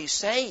got to be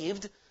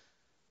saved.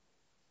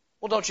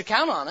 Well, don't you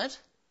count on it.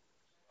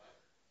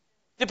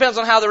 Depends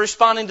on how they're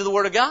responding to the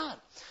Word of God.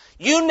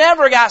 You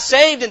never got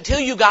saved until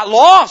you got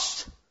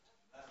lost.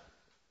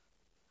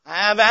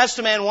 I've asked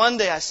a man one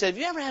day, I said, have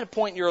you ever had a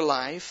point in your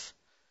life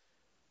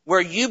where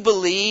you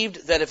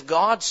believed that if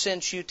God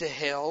sent you to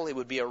hell, it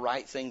would be a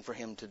right thing for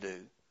Him to do?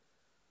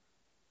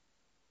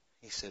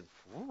 He said,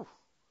 whew,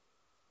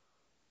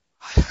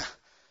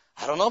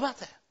 I don't know about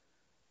that.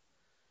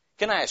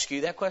 Can I ask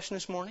you that question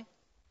this morning?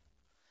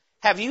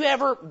 Have you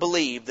ever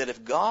believed that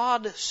if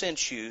God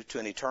sent you to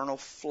an eternal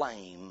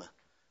flame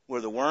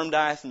where the worm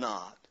dieth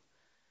not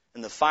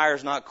and the fire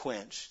is not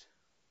quenched,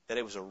 that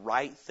it was a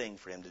right thing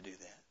for Him to do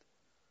that?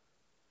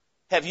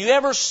 Have you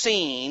ever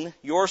seen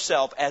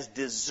yourself as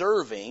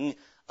deserving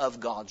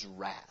of God's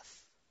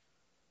wrath?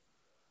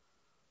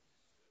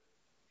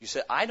 You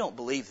say, I don't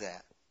believe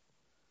that.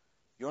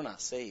 You're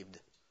not saved.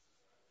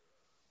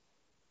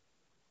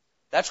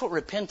 That's what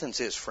repentance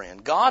is,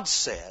 friend. God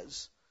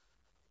says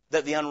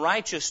that the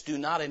unrighteous do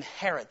not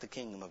inherit the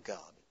kingdom of God.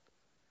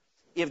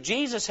 If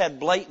Jesus had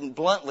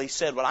bluntly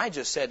said what I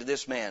just said to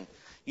this man,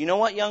 you know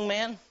what, young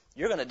man?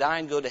 You're going to die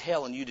and go to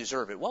hell and you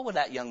deserve it. What would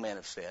that young man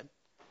have said?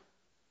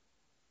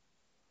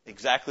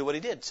 Exactly what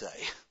he did say.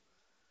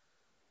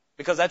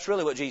 Because that's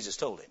really what Jesus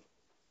told him.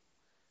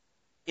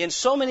 In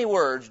so many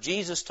words,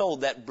 Jesus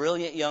told that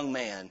brilliant young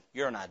man,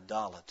 you're an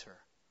idolater.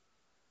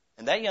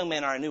 And that young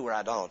man already knew where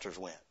idolaters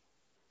went.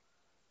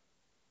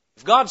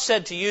 If God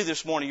said to you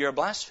this morning, you're a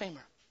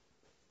blasphemer,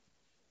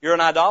 you're an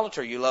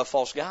idolater, you love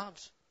false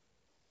gods,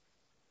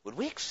 would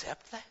we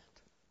accept that?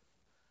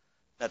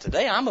 Now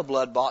today I'm a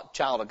blood-bought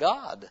child of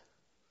God,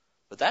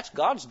 but that's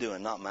God's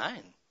doing, not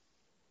mine.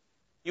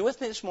 You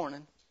with me this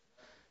morning?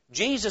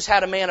 Jesus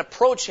had a man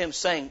approach Him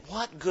saying,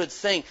 what good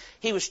thing.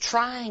 He was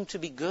trying to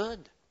be good.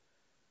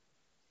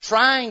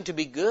 Trying to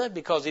be good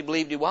because he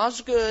believed he was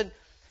good.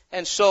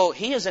 And so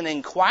he is an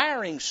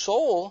inquiring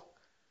soul.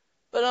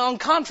 But on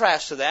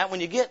contrast to that,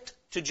 when you get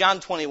to John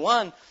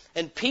 21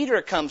 and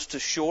Peter comes to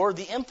shore,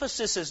 the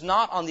emphasis is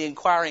not on the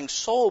inquiring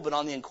soul, but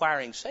on the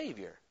inquiring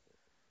Savior.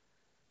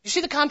 You see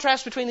the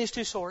contrast between these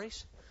two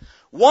stories?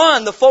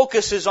 One, the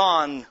focus is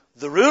on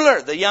the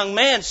ruler, the young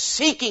man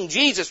seeking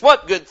Jesus.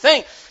 What good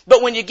thing.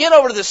 But when you get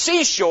over to the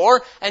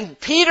seashore and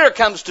Peter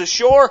comes to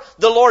shore,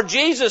 the Lord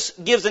Jesus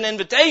gives an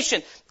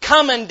invitation.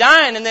 Come and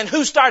dine. And then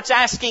who starts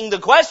asking the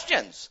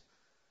questions?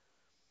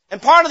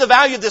 And part of the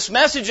value of this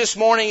message this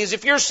morning is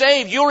if you're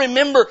saved, you'll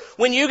remember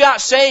when you got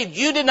saved,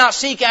 you did not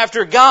seek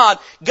after God.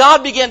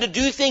 God began to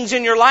do things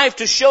in your life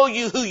to show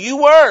you who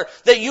you were,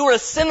 that you were a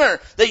sinner,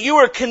 that you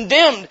were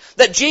condemned,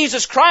 that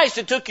Jesus Christ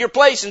had took your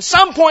place. And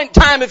some point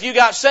in time, if you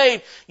got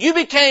saved, you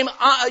became,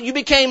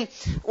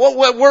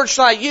 what word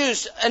shall I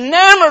use?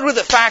 Enamored with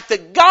the fact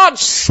that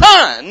God's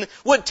Son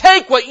would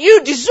take what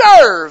you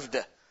deserved.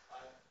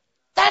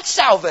 That's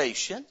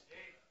salvation.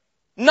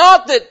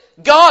 Not that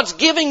God's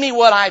giving me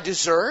what I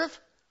deserve.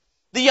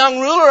 The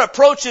young ruler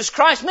approaches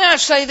Christ. May I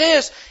say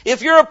this?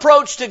 If your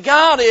approach to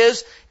God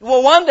is,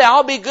 well, one day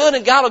I'll be good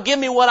and God will give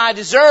me what I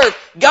deserve,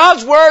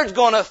 God's Word's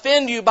going to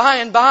offend you by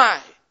and by.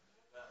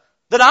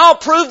 That I'll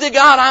prove to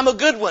God I'm a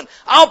good one.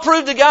 I'll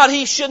prove to God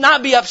He should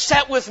not be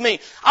upset with me.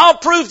 I'll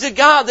prove to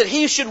God that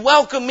He should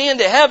welcome me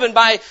into heaven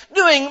by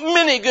doing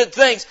many good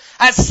things.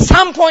 At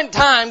some point in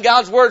time,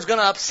 God's Word's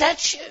going to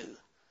upset you.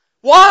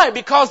 Why?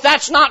 Because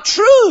that's not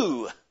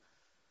true.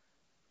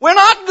 We're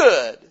not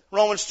good.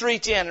 Romans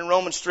 3:10 and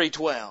Romans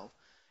 3:12.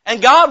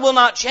 And God will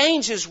not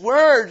change His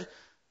Word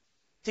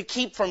to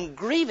keep from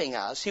grieving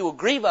us. He will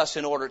grieve us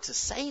in order to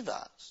save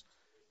us.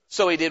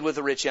 So He did with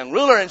the rich young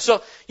ruler. And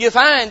so you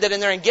find that in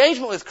their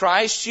engagement with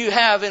Christ, you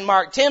have in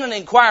Mark 10 an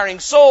inquiring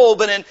soul,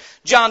 but in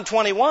John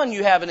 21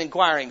 you have an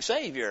inquiring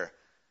Savior.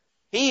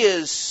 He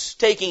is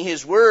taking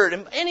His Word,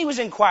 and He was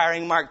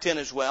inquiring Mark 10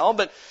 as well,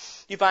 but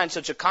you find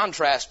such a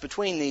contrast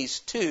between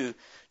these two.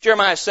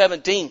 Jeremiah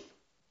 17:9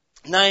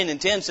 and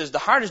 10 says, the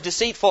heart is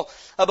deceitful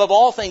above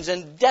all things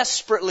and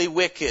desperately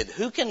wicked.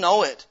 Who can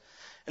know it?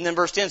 And then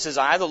verse 10 says,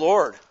 I, the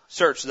Lord,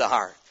 search the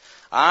heart.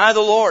 I,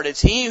 the Lord,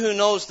 it's He who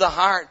knows the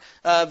heart.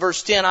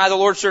 Verse 10, I, the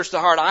Lord, search the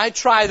heart. I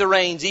try the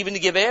reins, even to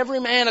give every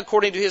man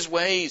according to his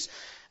ways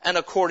and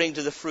according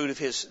to the fruit of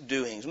his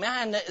doings. May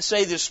I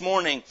say this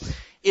morning,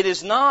 it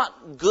is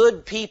not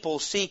good people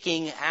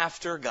seeking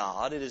after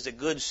God. It is a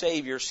good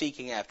Savior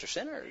seeking after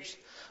sinners.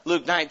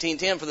 Luke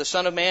 19:10, for the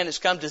Son of Man has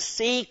come to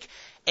seek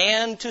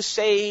and to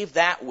save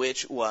that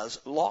which was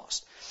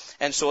lost.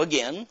 And so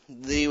again,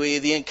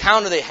 the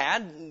encounter they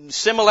had,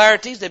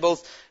 similarities, they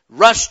both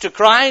rushed to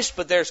Christ,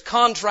 but there's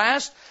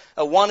contrast.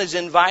 One is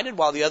invited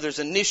while the other is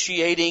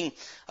initiating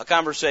a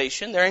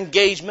conversation. Their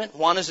engagement,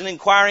 one is an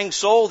inquiring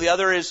soul, the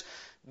other is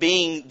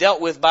being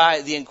dealt with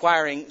by the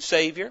inquiring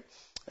Savior.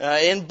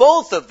 In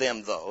both of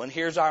them, though, and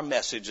here's our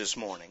message this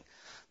morning,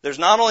 there's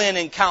not only an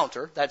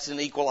encounter, that's an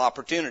equal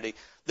opportunity,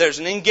 there's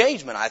an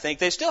engagement. I think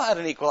they still had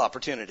an equal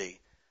opportunity.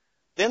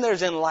 Then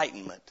there's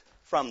enlightenment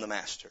from the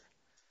Master.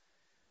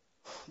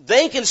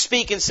 They can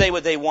speak and say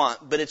what they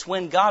want, but it's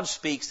when God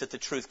speaks that the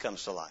truth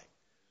comes to light.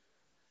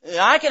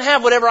 I can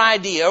have whatever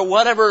idea or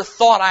whatever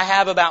thought I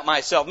have about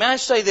myself. May I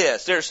say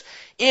this?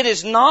 It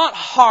is not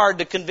hard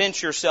to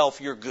convince yourself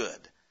you're good.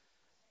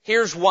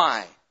 Here's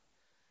why.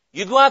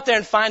 You go out there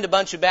and find a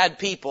bunch of bad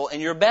people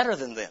and you're better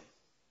than them.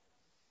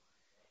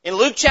 In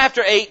Luke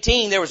chapter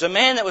 18, there was a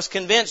man that was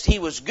convinced he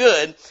was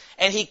good,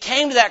 and he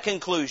came to that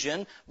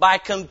conclusion by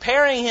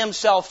comparing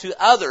himself to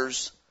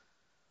others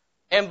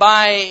and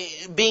by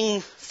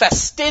being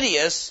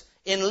fastidious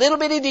in little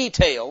bitty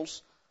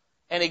details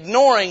and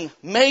ignoring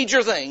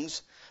major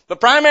things. But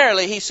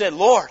primarily he said,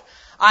 Lord,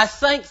 I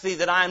thank Thee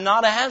that I am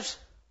not as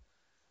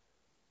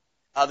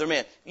other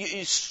men.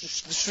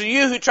 For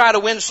you who try to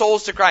win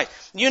souls to Christ,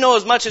 you know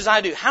as much as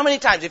I do. How many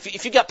times,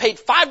 if you got paid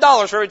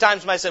 $5 for every time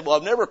somebody said, well,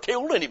 I've never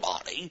killed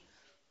anybody,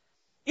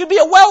 you'd be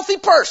a wealthy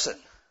person,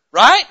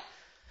 right?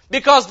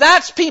 Because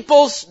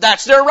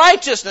that's their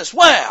righteousness.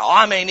 Well,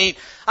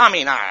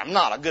 I'm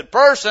not a good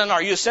person.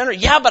 Are you a sinner?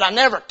 Yeah, but I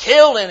never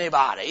killed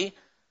anybody.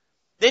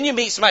 Then you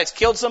meet somebody that's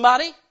killed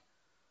somebody.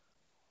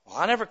 Well,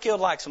 I never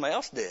killed like somebody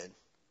else did.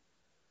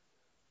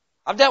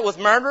 I've dealt with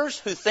murderers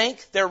who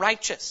think they're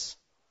righteous.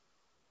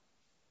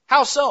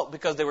 How so?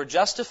 Because they were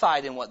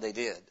justified in what they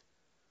did.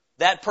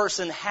 That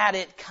person had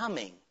it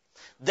coming.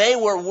 They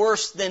were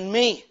worse than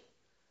me.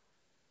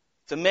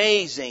 It's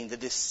amazing the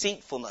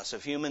deceitfulness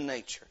of human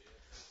nature.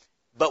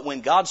 But when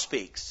God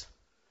speaks,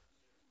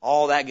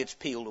 all that gets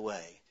peeled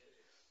away.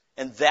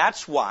 And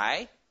that's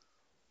why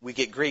we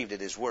get grieved at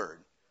His Word.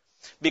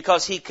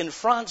 Because He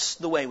confronts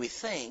the way we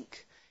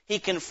think. He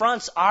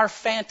confronts our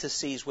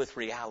fantasies with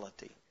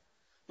reality.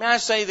 May I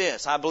say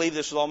this? I believe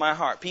this with all my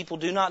heart. People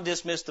do not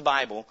dismiss the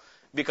Bible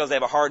because they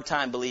have a hard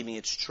time believing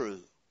it's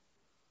true.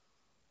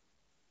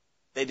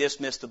 They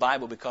dismiss the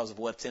Bible because of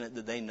what's in it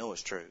that they know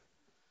is true.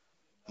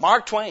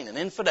 Mark Twain, an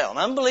infidel, an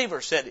unbeliever,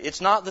 said,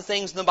 it's not the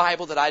things in the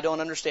Bible that I don't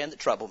understand that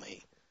trouble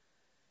me.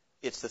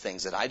 It's the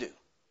things that I do.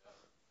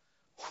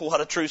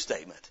 What a true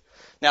statement.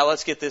 Now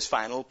let's get this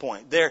final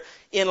point. Their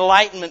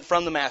enlightenment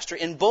from the Master.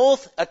 In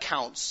both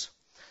accounts,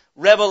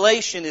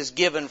 revelation is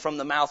given from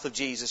the mouth of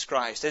Jesus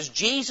Christ. As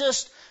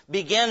Jesus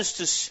begins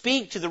to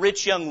speak to the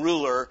rich young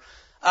ruler,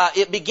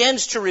 it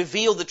begins to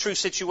reveal the true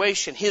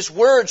situation. His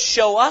words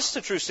show us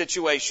the true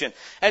situation.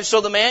 And so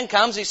the man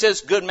comes, he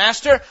says, good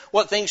master,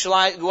 what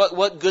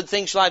good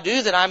thing shall I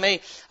do that I may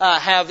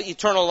have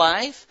eternal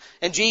life?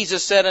 And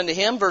Jesus said unto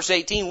him, verse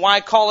 18, why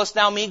callest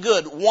thou me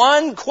good?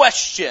 One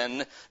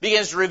question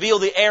begins to reveal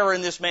the error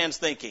in this man's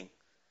thinking.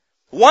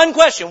 One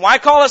question, why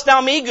callest thou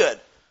me good?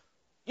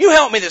 You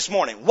help me this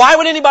morning. Why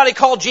would anybody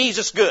call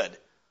Jesus good?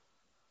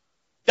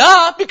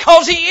 Duh,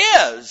 because he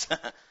is.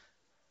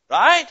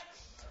 Right?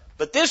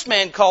 But this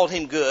man called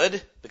him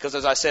good because,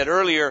 as I said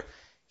earlier,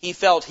 he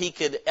felt he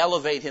could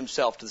elevate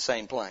himself to the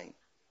same plane.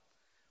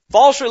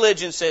 False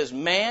religion says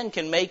man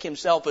can make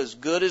himself as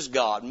good as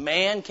God.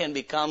 Man can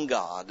become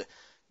God.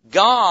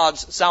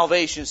 God's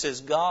salvation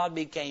says God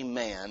became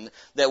man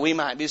that we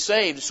might be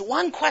saved. So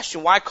one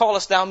question, why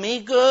callest thou me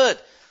good?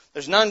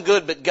 There's none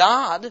good but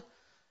God,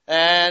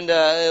 and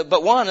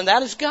but one, and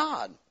that is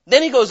God.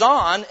 Then he goes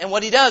on, and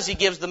what he does, he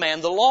gives the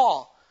man the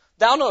law.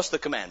 Thou knowest the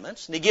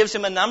commandments. And he gives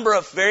him a number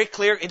of very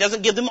clear, he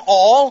doesn't give them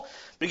all,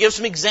 but he gives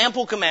some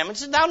example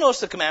commandments. And thou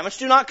knowest the commandments.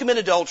 Do not commit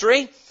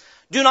adultery.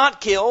 Do not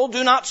kill.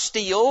 Do not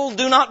steal.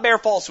 Do not bear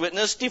false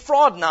witness.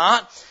 Defraud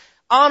not.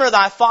 Honor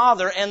thy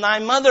father and thy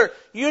mother.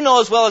 You know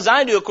as well as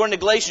I do, according to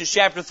Galatians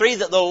chapter 3,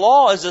 that the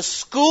law is a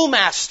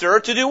schoolmaster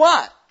to do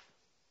what?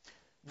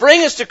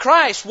 Bring us to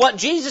Christ. What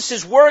Jesus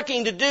is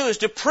working to do is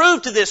to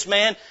prove to this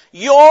man,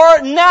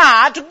 you're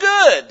not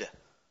good.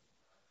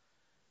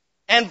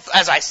 And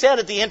as I said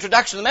at the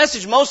introduction of the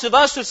message, most of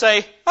us would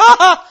say,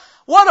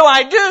 what do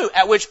I do?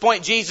 At which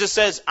point Jesus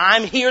says,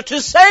 I'm here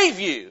to save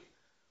you.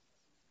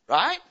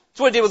 Right? That's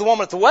what he did with the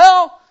woman at the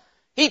well.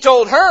 He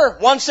told her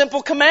one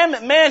simple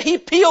commandment. Man, he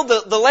peeled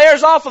the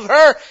layers off of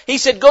her. He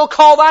said, go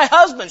call thy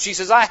husband. She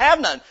says, I have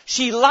none.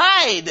 She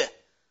lied.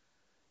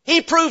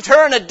 He proved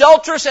her an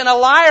adulteress and a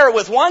liar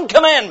with one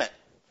commandment.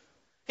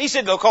 He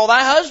said, go call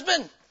thy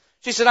husband.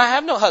 She said, I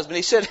have no husband.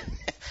 He said,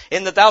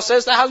 in that thou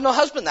sayest thou hast no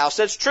husband. Thou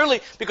saidst truly,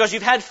 because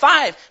you've had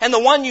 5, and the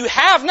one you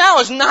have now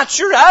is not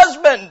your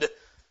husband.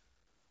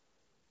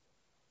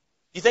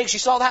 You think she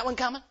saw that one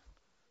coming?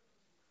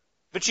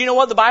 But you know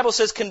what the Bible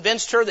says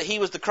convinced her that he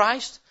was the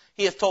Christ?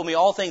 He hath told me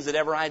all things that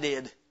ever I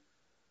did.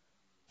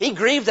 He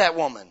grieved that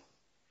woman.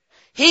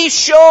 He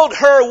showed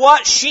her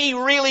what she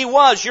really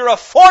was. You're a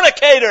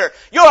fornicator.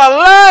 You're a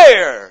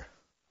liar.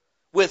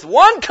 With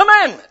one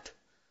commandment,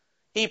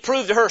 he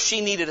proved to her she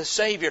needed a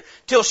Savior.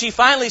 Till she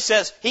finally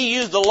says, he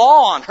used the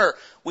law on her.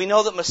 We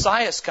know that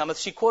Messiah cometh.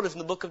 She quoted from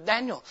the book of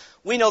Daniel.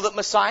 We know that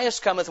Messiah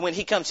cometh. When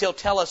he comes, he'll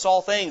tell us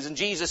all things. And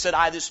Jesus said,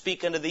 I that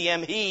speak unto thee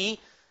am he.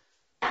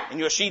 And you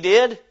know what she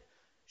did?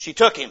 She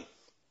took him.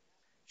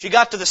 She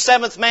got to the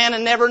 7th man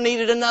and never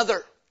needed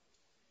another.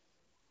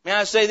 May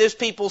I say this,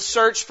 people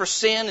search for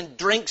sin and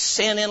drink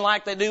sin in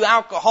like they do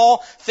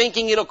alcohol,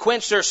 thinking it'll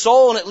quench their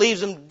soul, and it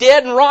leaves them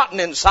dead and rotten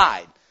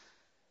inside.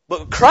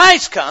 But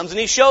Christ comes and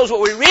he shows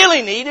what we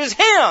really need is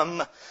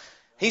him.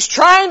 He's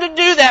trying to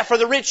do that for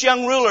the rich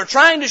young ruler,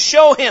 trying to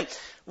show him,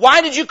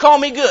 why did you call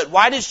me good?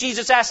 Why does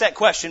Jesus ask that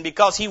question?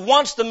 Because he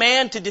wants the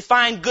man to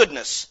define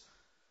goodness.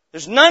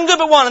 There's none good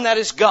but one, and that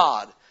is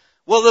God.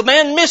 Well, the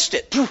man missed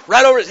it,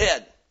 right over his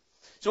head.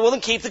 So, well,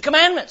 then keep the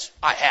commandments.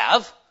 I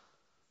have.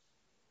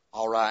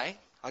 All right,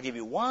 I'll give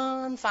you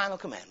one final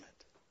commandment.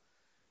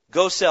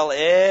 Go sell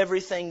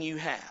everything you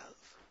have.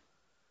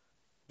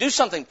 Do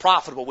something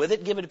profitable with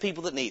it. Give it to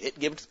people that need it.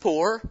 Give it to the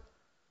poor. And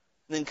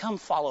then come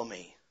follow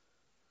me.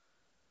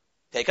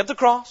 Take up the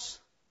cross.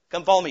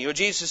 Come follow me. You know what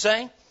Jesus is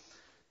saying?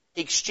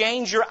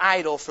 Exchange your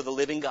idol for the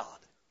living God.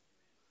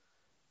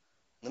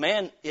 The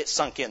man, it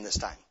sunk in this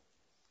time.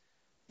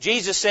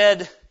 Jesus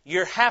said,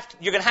 you're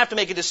going to have to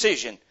make a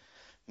decision.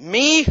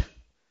 Me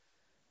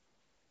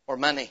or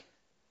money?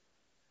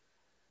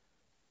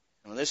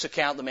 And on this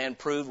account, the man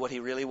proved what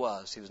he really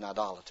was. He was an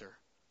idolater.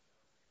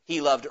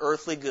 He loved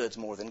earthly goods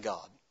more than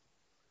God.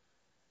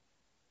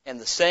 And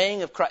the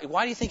saying of Christ,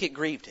 why do you think it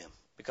grieved him?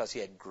 Because he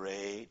had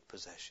great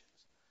possessions.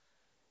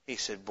 He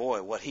said,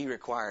 boy, what he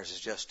requires is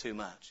just too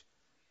much.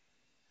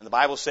 And the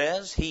Bible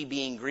says, he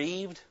being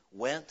grieved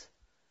went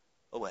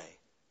away.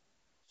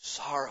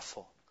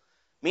 Sorrowful.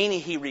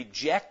 Meaning he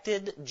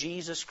rejected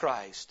Jesus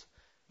Christ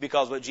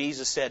because what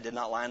Jesus said did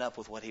not line up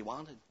with what he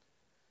wanted.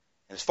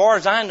 And as far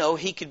as I know,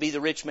 he could be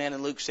the rich man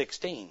in Luke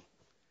 16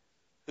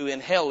 who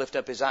in hell lift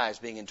up his eyes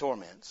being in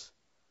torments,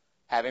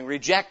 having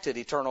rejected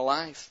eternal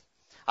life.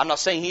 I'm not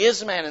saying he is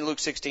the man in Luke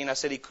 16. I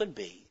said he could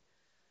be.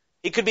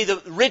 He could be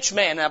the rich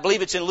man, and I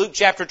believe it's in Luke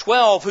chapter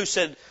 12, who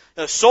said,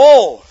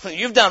 soul,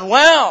 you've done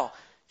well.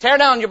 Tear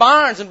down your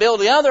barns and build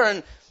the other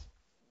and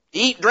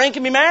eat, drink,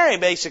 and be merry,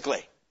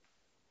 basically.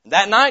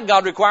 That night,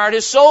 God required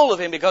his soul of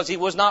him because he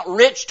was not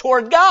rich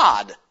toward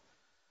God.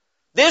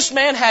 This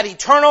man had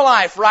eternal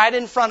life right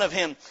in front of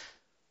him.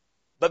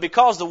 But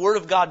because the Word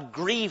of God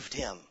grieved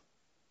him,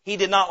 he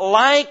did not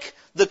like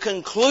the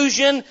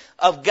conclusion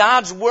of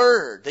God's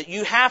Word, that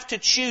you have to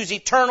choose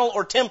eternal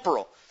or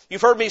temporal.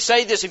 You've heard me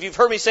say this. If you've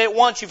heard me say it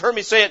once, you've heard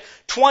me say it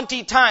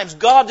 20 times.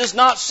 God does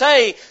not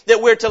say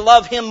that we're to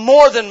love him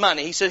more than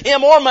money. He said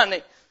him or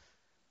money.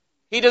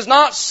 He does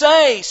not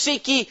say,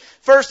 seek ye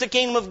first the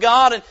kingdom of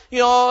God, and,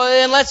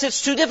 unless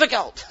it's too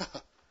difficult.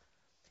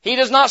 He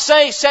does not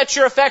say, set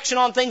your affection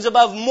on things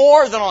above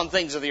more than on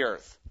things of the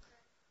earth.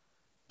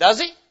 Does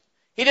he?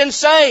 He didn't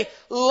say,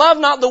 love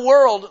not the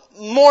world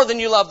more than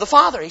you love the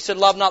Father. He said,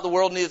 love not the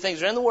world, neither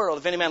things are in the world.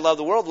 If any man love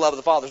the world, the love of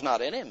the Father is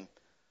not in him.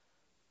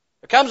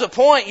 There comes a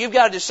point you've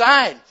got to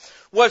decide,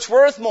 What's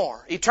worth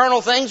more,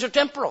 eternal things or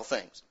temporal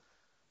things?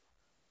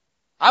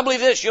 I believe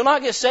this, you'll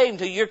not get saved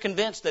until you're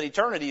convinced that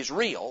eternity is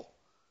real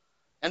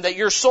and that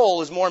your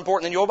soul is more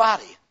important than your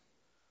body.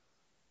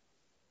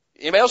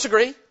 Anybody else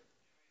agree?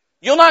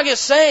 You'll not get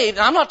saved,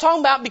 and I'm not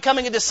talking about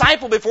becoming a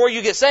disciple before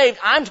you get saved.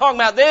 I'm talking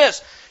about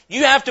this.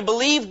 You have to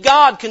believe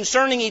God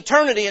concerning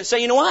eternity and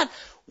say, you know what?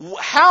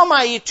 How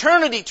my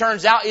eternity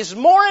turns out is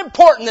more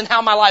important than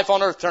how my life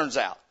on earth turns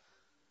out.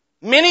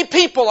 Many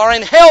people are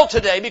in hell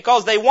today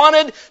because they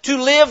wanted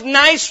to live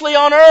nicely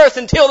on earth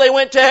until they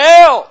went to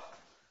hell.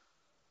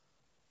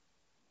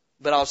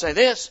 But I'll say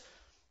this,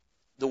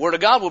 the Word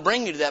of God will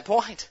bring you to that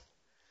point.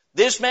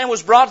 This man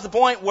was brought to the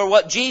point where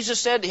what Jesus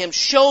said to him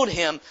showed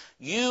him,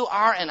 you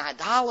are an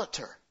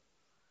idolater.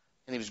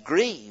 And he was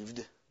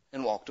grieved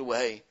and walked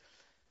away.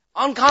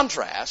 On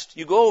contrast,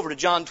 you go over to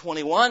John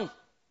 21,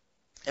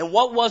 and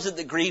what was it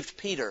that grieved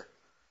Peter?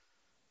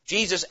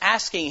 Jesus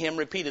asking him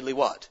repeatedly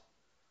what?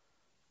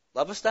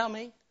 Lovest thou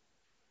me?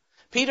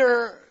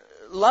 Peter,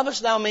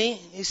 lovest thou me?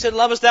 He said,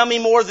 lovest thou me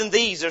more than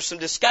these? There's some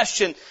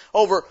discussion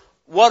over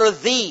what are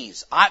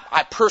these?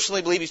 I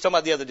personally believe he's talking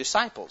about the other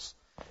disciples.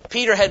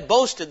 Peter had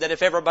boasted that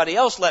if everybody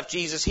else left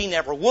Jesus, he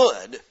never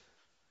would.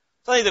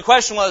 So I think the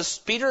question was,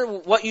 Peter,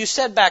 what you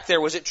said back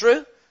there, was it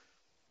true?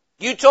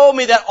 You told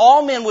me that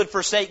all men would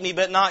forsake me,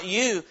 but not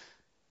you.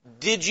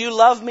 Did you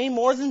love me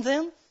more than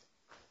them?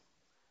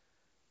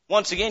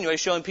 Once again, you know what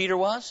he's showing Peter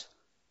was?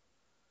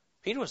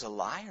 Peter was a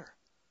liar.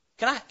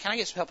 Can I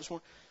get some help this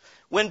morning?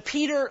 When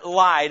Peter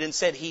lied and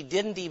said he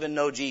didn't even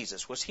know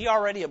Jesus, was he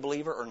already a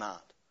believer or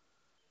not?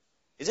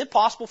 Is it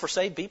possible for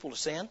saved people to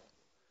sin?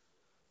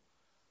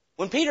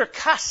 When Peter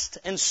cussed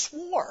and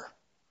swore,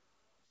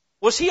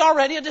 was he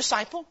already a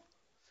disciple?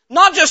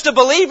 Not just a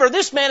believer.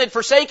 This man had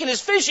forsaken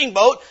his fishing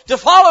boat to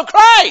follow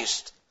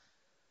Christ.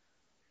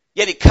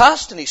 Yet he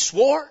cussed and he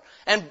swore,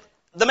 and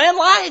the man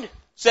lied.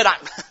 Said,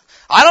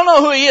 I don't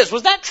know who he is.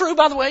 Was that true,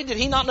 by the way? Did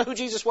he not know who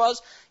Jesus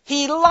was?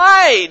 He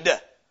lied.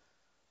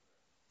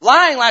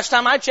 Lying, last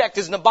time I checked,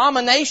 is an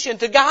abomination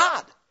to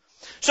God.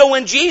 So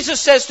when Jesus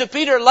says to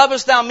Peter,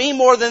 lovest thou me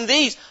more than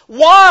these?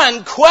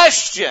 One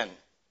question.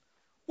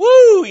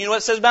 Woo! You know what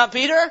it says about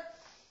Peter?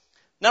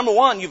 Number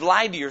one, you've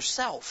lied to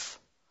yourself.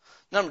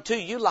 Number two,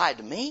 you lied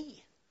to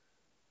me.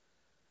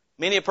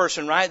 Many a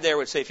person right there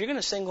would say, if you're going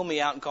to single me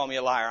out and call me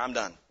a liar, I'm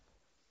done.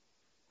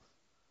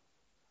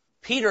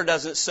 Peter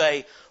doesn't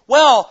say,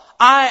 well,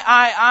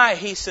 I.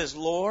 He says,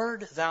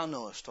 Lord, thou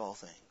knowest all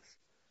things.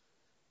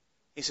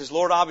 He says,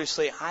 Lord,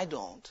 obviously I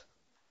don't,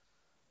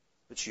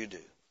 but you do.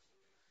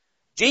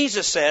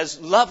 Jesus says,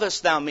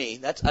 lovest thou me?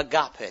 That's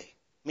agape,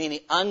 meaning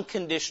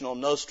unconditional,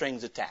 no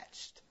strings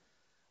attached.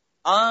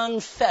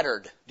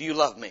 Unfettered, do you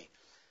love me?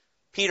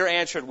 Peter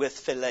answered with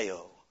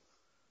phileo.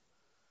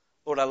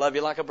 Lord, I love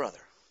you like a brother.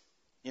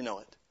 You know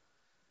it.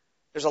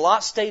 There's a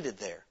lot stated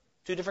there.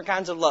 Two different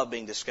kinds of love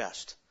being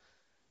discussed.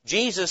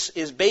 Jesus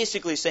is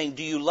basically saying,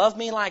 do you love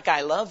me like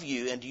I love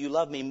you, and do you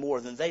love me more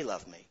than they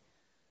love me?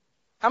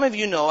 How many of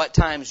you know at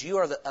times you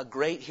are a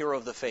great hero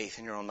of the faith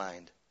in your own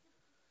mind?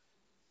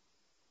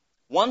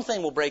 One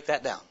thing will break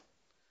that down.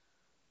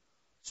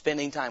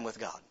 Spending time with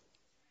God.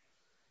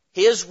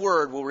 His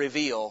Word will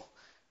reveal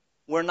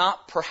we're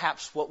not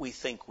perhaps what we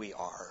think we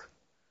are.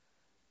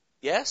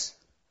 Yes?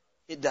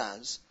 It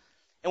does.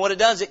 And what it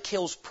does, it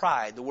kills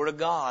pride. The Word of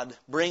God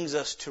brings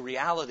us to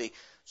reality.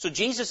 So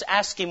Jesus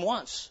asked him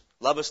once,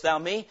 lovest thou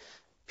me?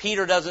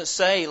 Peter doesn't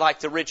say,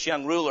 like the rich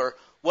young ruler,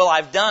 well,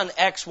 I've done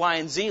X, Y,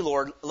 and Z,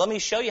 Lord. Let me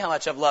show you how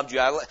much I've loved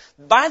you.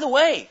 By the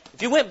way,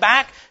 if you went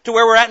back to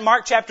where we're at in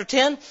Mark chapter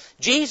 10,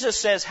 Jesus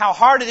says how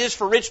hard it is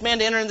for rich men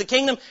to enter into the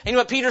kingdom. And you know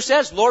what Peter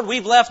says? Lord,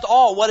 we've left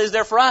all. What is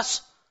there for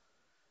us?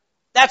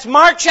 That's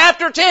Mark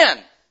chapter 10.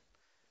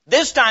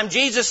 This time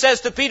Jesus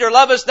says to Peter,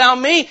 lovest thou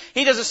me?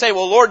 He doesn't say,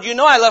 well, Lord, you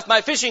know I left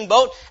my fishing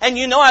boat, and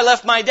you know I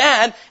left my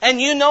dad,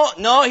 and you know.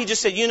 No, he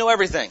just said, you know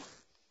everything.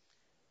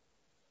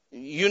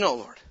 You know,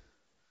 Lord.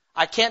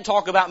 I can't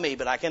talk about me,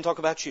 but I can talk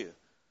about you.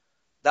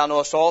 Thou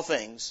knowest all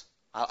things.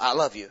 I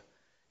love you.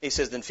 He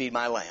says, then feed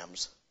my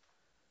lambs.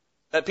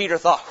 That Peter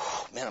thought,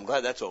 oh, man, I'm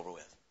glad that's over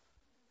with.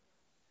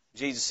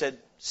 Jesus said,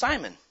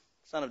 Simon,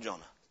 son of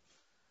Jonah,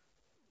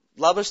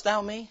 lovest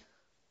thou me?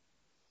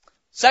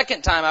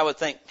 Second time I would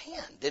think,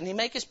 man, didn't he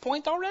make his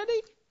point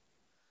already?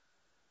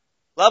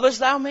 Lovest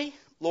thou me?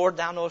 Lord,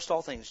 thou knowest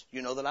all things.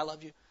 You know that I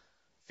love you.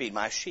 Feed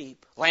my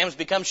sheep. Lambs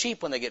become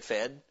sheep when they get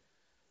fed.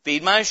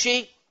 Feed my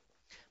sheep.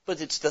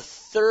 But it's the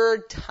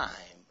third time.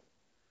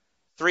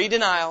 3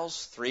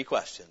 denials, 3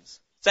 questions.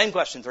 Same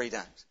question 3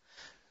 times.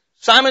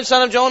 Simon,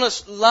 son of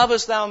Jonas,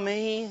 lovest thou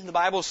me? The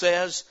Bible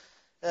says,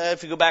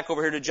 if you go back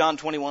over here to John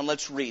 21,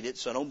 let's read it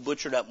so don't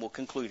butcher it up. We'll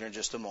conclude here in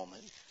just a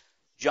moment.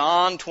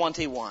 John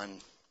 21.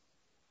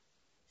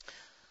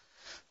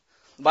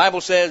 The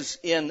Bible says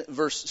in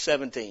verse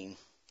 17,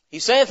 he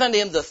saith unto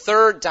him the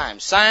third time,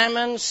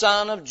 Simon,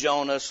 son of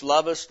Jonas,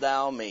 lovest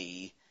thou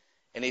me?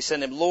 And he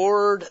said unto him,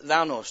 Lord,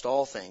 thou knowest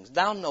all things.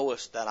 Thou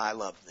knowest that I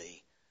love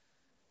thee.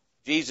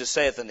 Jesus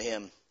saith unto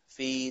him,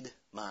 feed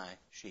my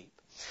sheep.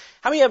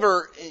 How many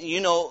ever,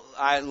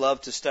 I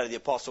love to study the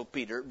Apostle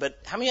Peter, but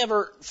how many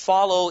ever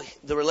follow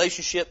the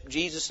relationship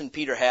Jesus and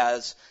Peter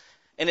has,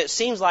 and it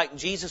seems like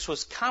Jesus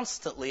was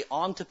constantly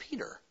on to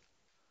Peter?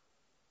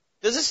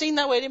 Does it seem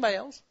that way to anybody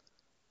else?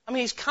 I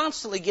mean, he's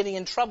constantly getting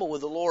in trouble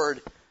with the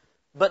Lord,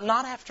 but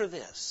not after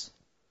this.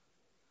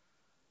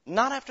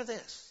 Not after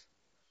this.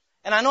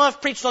 And I know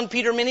I've preached on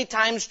Peter many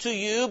times to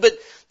you, but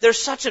there's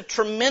such a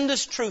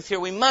tremendous truth here.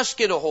 We must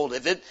get a hold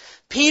of it.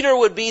 Peter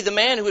would be the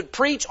man who would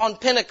preach on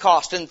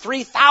Pentecost, and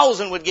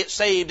 3,000 would get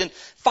saved, and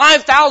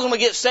 5,000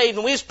 would get saved.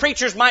 And we as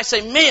preachers might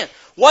say, man,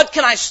 what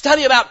can I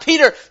study about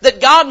Peter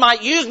that God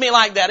might use me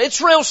like that? It's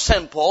real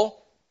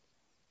simple.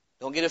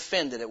 Don't get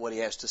offended at what he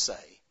has to say.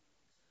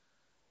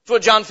 That's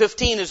what John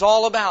 15 is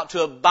all about,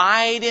 to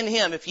abide in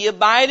Him. If ye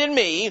abide in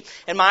me,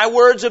 and my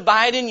words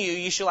abide in you,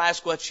 ye shall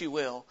ask what ye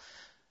will.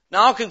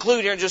 Now I'll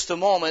conclude here in just a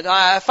moment.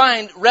 I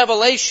find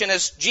revelation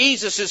as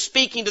Jesus is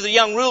speaking to the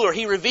young ruler.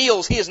 He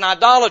reveals he is an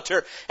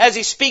idolater. As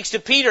he speaks to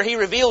Peter, he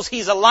reveals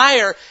he's a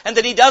liar and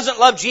that he doesn't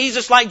love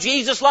Jesus like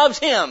Jesus loves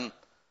him.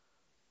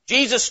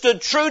 Jesus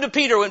stood true to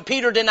Peter when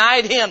Peter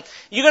denied Him.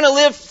 You're going to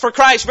live for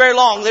Christ very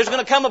long. There's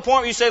going to come a point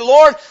where you say,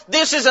 Lord,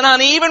 this is an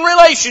uneven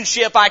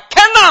relationship. I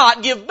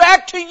cannot give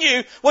back to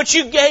you what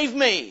you gave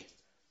me.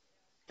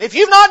 If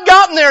you've not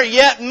gotten there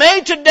yet,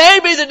 may today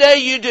be the day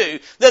you do.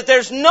 That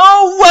there's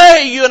no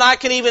way you and I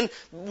can even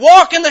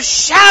walk in the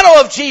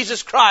shadow of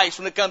Jesus Christ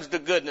when it comes to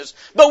goodness.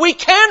 But we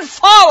can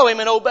follow Him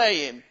and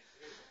obey Him.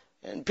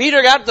 And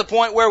Peter got to the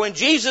point where when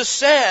Jesus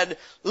said,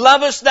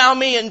 lovest thou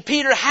me? And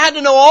Peter had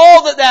to know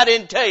all that that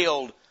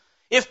entailed.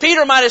 If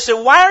Peter might have said,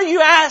 why are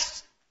you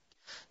asked?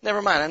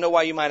 Never mind, I know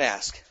why you might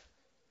ask.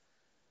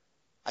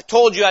 I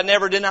told you I'd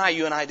never deny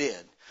you, and I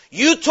did.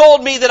 You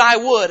told me that I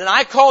would, and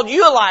I called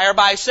you a liar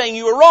by saying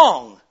you were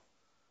wrong.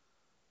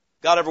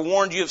 God ever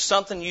warned you of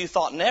something you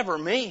thought, never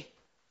me?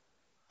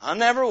 I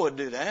never would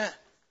do that.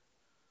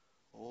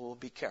 Oh,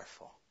 be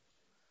careful.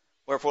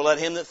 Wherefore let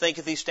him that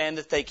thinketh he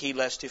standeth take heed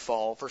lest he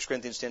fall. 1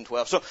 Corinthians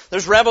 10:12. So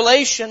there's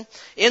revelation.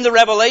 In the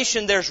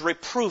revelation there's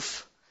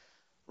reproof.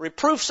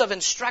 Reproofs of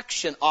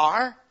instruction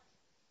are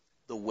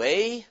the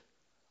way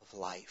of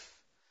life.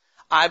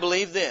 I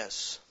believe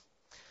this.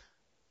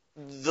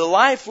 The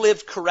life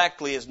lived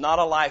correctly is not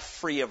a life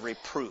free of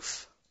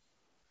reproof.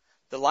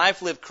 The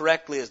life lived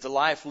correctly is the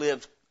life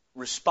lived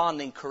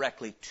responding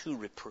correctly to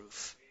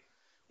reproof.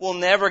 We'll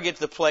never get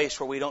to the place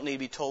where we don't need to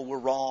be told we're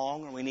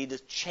wrong or we need to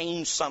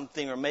change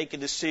something or make a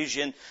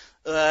decision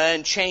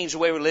and change the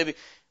way we're living.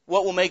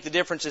 What will make the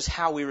difference is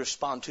how we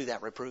respond to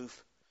that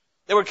reproof.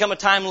 There would come a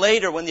time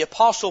later when the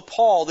Apostle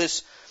Paul,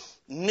 this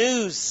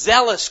new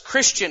zealous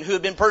Christian who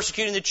had been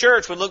persecuting the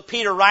church, would look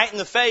Peter right in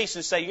the face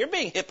and say, you're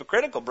being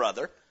hypocritical,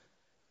 brother.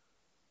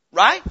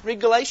 Right? Read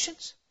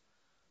Galatians.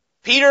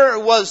 Peter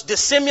was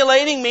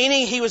dissimulating,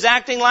 meaning he was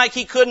acting like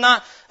he could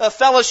not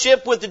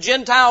fellowship with the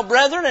Gentile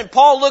brethren. And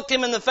Paul looked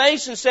him in the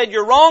face and said,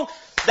 you're wrong.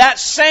 That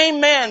same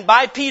man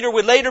by Peter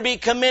would later be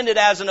commended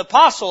as an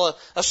apostle,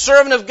 a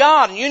servant of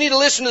God. And you need to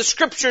listen to the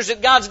scriptures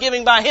that God's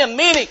giving by him.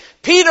 Meaning,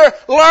 Peter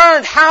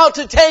learned how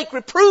to take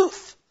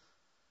reproof.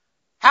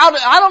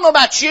 I don't know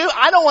about you.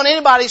 I don't want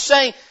anybody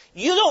saying,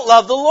 you don't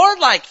love the Lord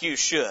like you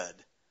should.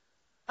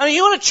 I mean,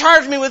 you want to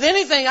charge me with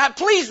anything,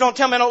 please don't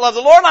tell me I don't love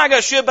the Lord like I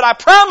should, but I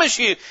promise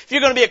you, if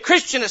you're going to be a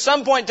Christian at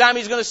some point in time,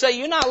 He's going to say,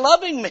 you're not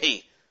loving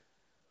me.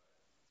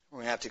 We're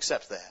going to have to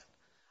accept that.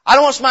 I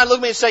don't want somebody to look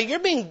at me and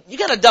say, you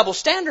got a double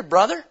standard,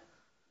 brother.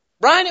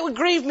 Brian, it would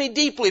grieve me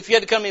deeply if you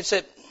had to come to me and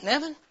say,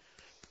 Nevin,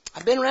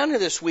 I've been around here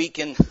this week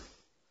and,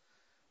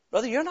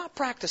 brother, you're not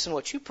practicing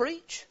what you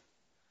preach.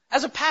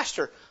 As a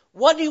pastor,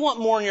 what do you want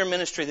more in your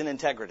ministry than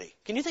integrity?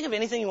 Can you think of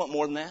anything you want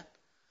more than that?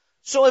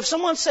 So if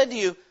someone said to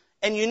you,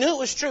 and you knew it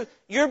was true,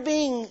 you're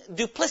being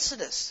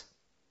duplicitous.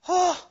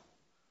 Oh,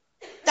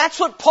 that's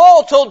what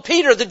Paul told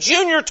Peter. The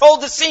junior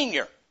told the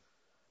senior.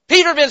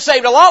 Peter had been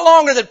saved a lot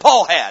longer than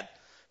Paul had.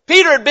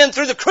 Peter had been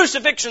through the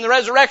crucifixion and the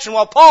resurrection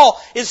while Paul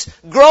is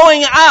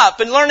growing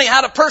up and learning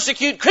how to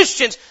persecute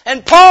Christians.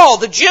 And Paul,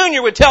 the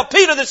junior, would tell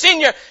Peter, the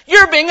senior,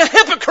 you're being a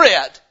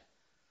hypocrite.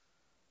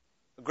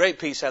 A great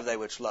peace have they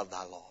which love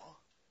thy law,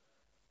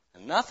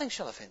 and nothing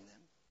shall offend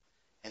them.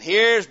 And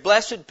here's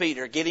blessed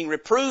Peter getting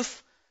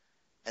reproof.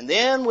 And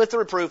then with the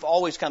reproof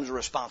always comes a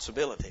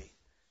responsibility.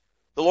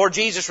 The Lord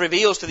Jesus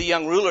reveals to the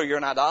young ruler, you're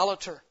an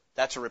idolater.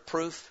 That's a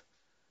reproof.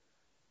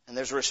 And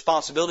there's a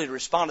responsibility to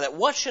respond to that.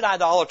 What should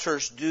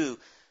idolaters do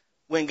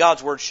when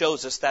God's Word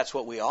shows us that's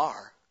what we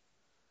are?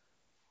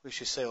 We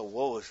should say, oh,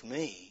 woe is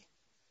me.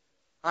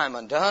 I'm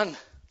undone.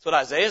 That's what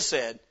Isaiah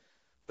said.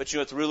 But you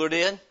know what the ruler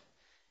did?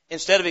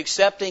 Instead of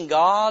accepting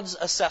God's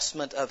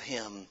assessment of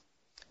him,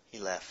 he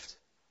left,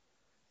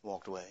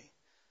 walked away.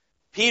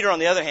 Peter, on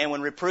the other hand,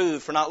 when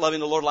reproved for not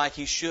loving the Lord like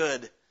he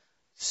should,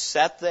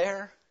 sat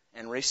there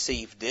and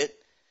received it.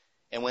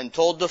 And when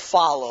told to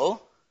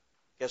follow,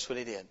 guess what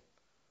he did?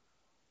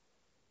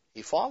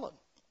 He followed.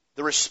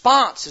 The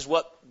response is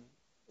what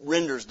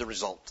renders the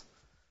result.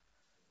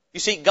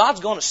 You see, God's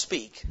going to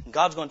speak.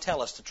 God's going to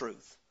tell us the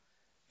truth.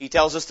 He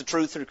tells us the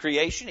truth through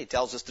creation. He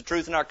tells us the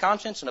truth in our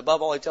conscience. And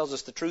above all, He tells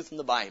us the truth in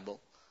the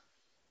Bible.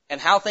 And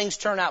how things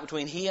turn out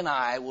between he and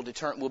I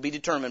will be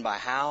determined by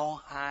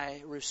how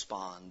I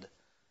respond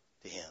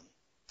to him.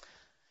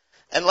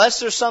 Unless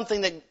there's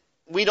something that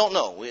we don't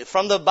know.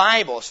 From the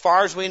Bible, as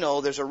far as we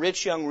know, there's a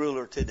rich young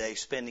ruler today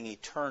spending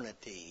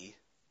eternity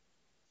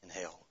in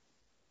hell.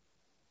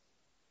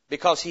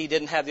 Because he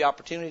didn't have the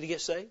opportunity to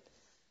get saved.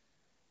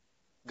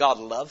 God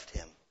loved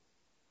him.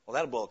 Well,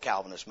 that'll blow a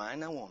Calvinist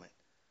mind, now won't it?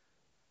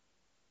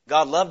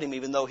 God loved him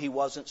even though he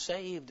wasn't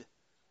saved.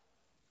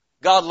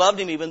 God loved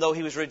him even though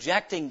he was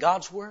rejecting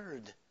God's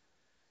word.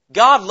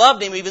 God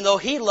loved him even though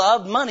he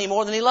loved money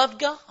more than he loved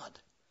God.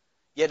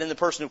 Yet in the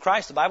person of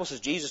Christ, the Bible says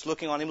Jesus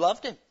looking on him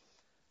loved him,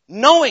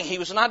 knowing he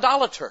was an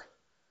idolater.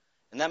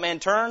 And that man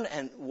turned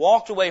and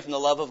walked away from the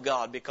love of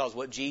God because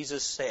what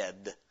Jesus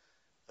said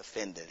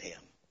offended him.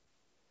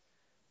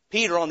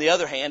 Peter, on the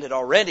other hand, had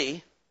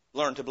already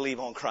learned to believe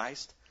on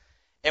Christ.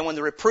 And when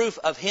the reproof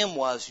of him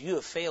was, you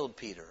have failed,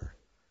 Peter,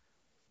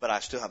 but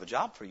I still have a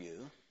job for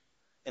you.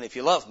 And if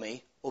you love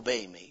me,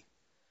 obey me.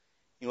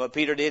 You know what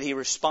Peter did? He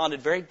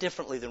responded very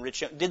differently than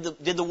rich young. Did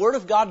the word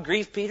of God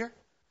grieve Peter?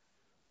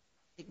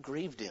 It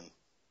grieved him.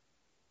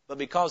 But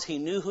because he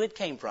knew who it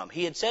came from.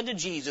 He had said to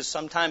Jesus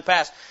some time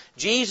past,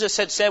 Jesus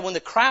had said when the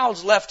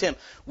crowds left him,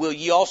 will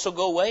ye also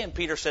go away? And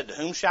Peter said, to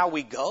whom shall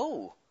we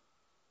go?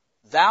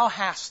 Thou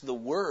hast the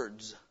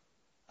words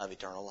of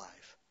eternal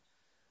life.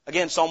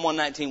 Again, Psalm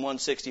 119,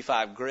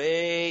 165,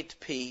 great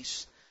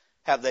peace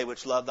have they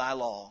which love thy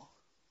law,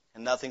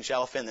 and nothing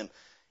shall offend them.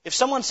 If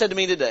someone said to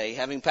me today,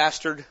 having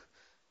pastored to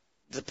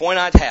the point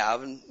I'd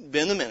have and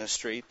been in the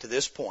ministry to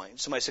this point,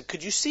 somebody said,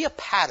 could you see a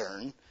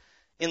pattern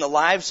in the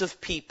lives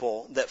of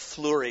people that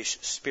flourish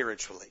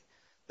spiritually?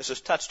 This was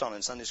touched on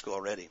in Sunday school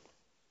already.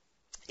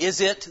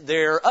 Is it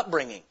their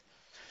upbringing?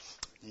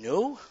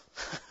 No.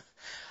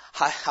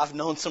 I've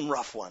known some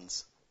rough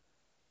ones.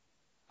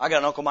 I got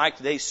an Uncle Mike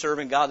today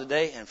serving God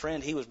today, and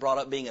friend, he was brought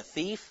up being a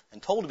thief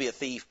and told to be a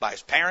thief by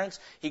his parents.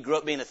 He grew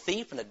up being a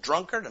thief and a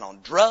drunkard and on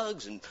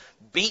drugs and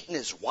beating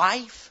his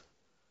wife.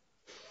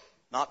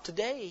 Not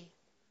today.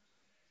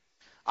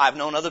 I've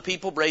known other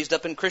people raised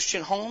up in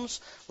Christian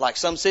homes, like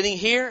some sitting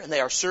here, and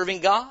they are serving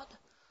God.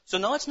 So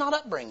no, it's not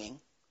upbringing.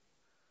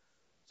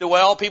 So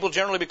well, people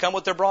generally become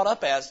what they're brought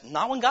up as.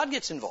 Not when God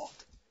gets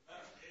involved.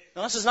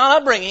 No, this is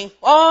not upbringing.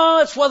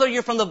 Oh, it's whether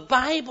you're from the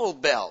Bible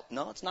Belt.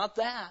 No, it's not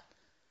that.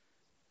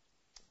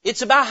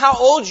 It's about how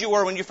old you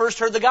were when you first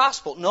heard the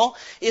gospel. No,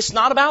 it's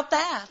not about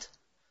that.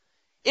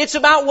 It's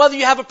about whether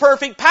you have a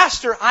perfect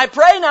pastor. I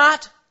pray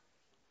not.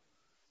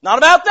 Not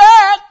about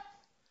that.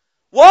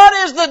 What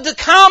is the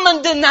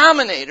common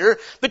denominator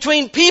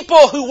between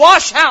people who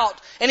wash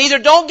out and either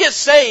don't get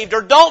saved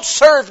or don't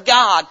serve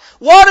God?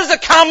 What is the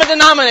common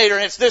denominator?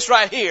 And it's this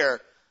right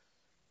here.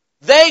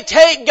 They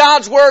take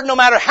God's word no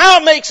matter how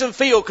it makes them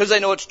feel because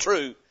they know it's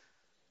true.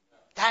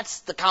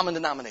 That's the common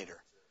denominator.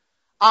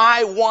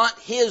 I want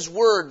His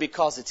word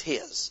because it's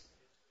His.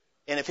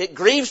 And if it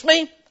grieves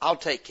me, I'll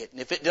take it. And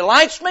if it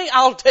delights me,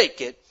 I'll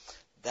take it.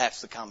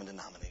 That's the common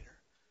denominator.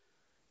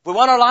 If we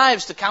want our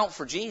lives to count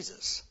for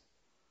Jesus,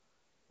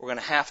 we're going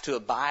to have to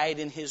abide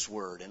in His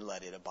word and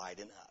let it abide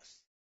in us.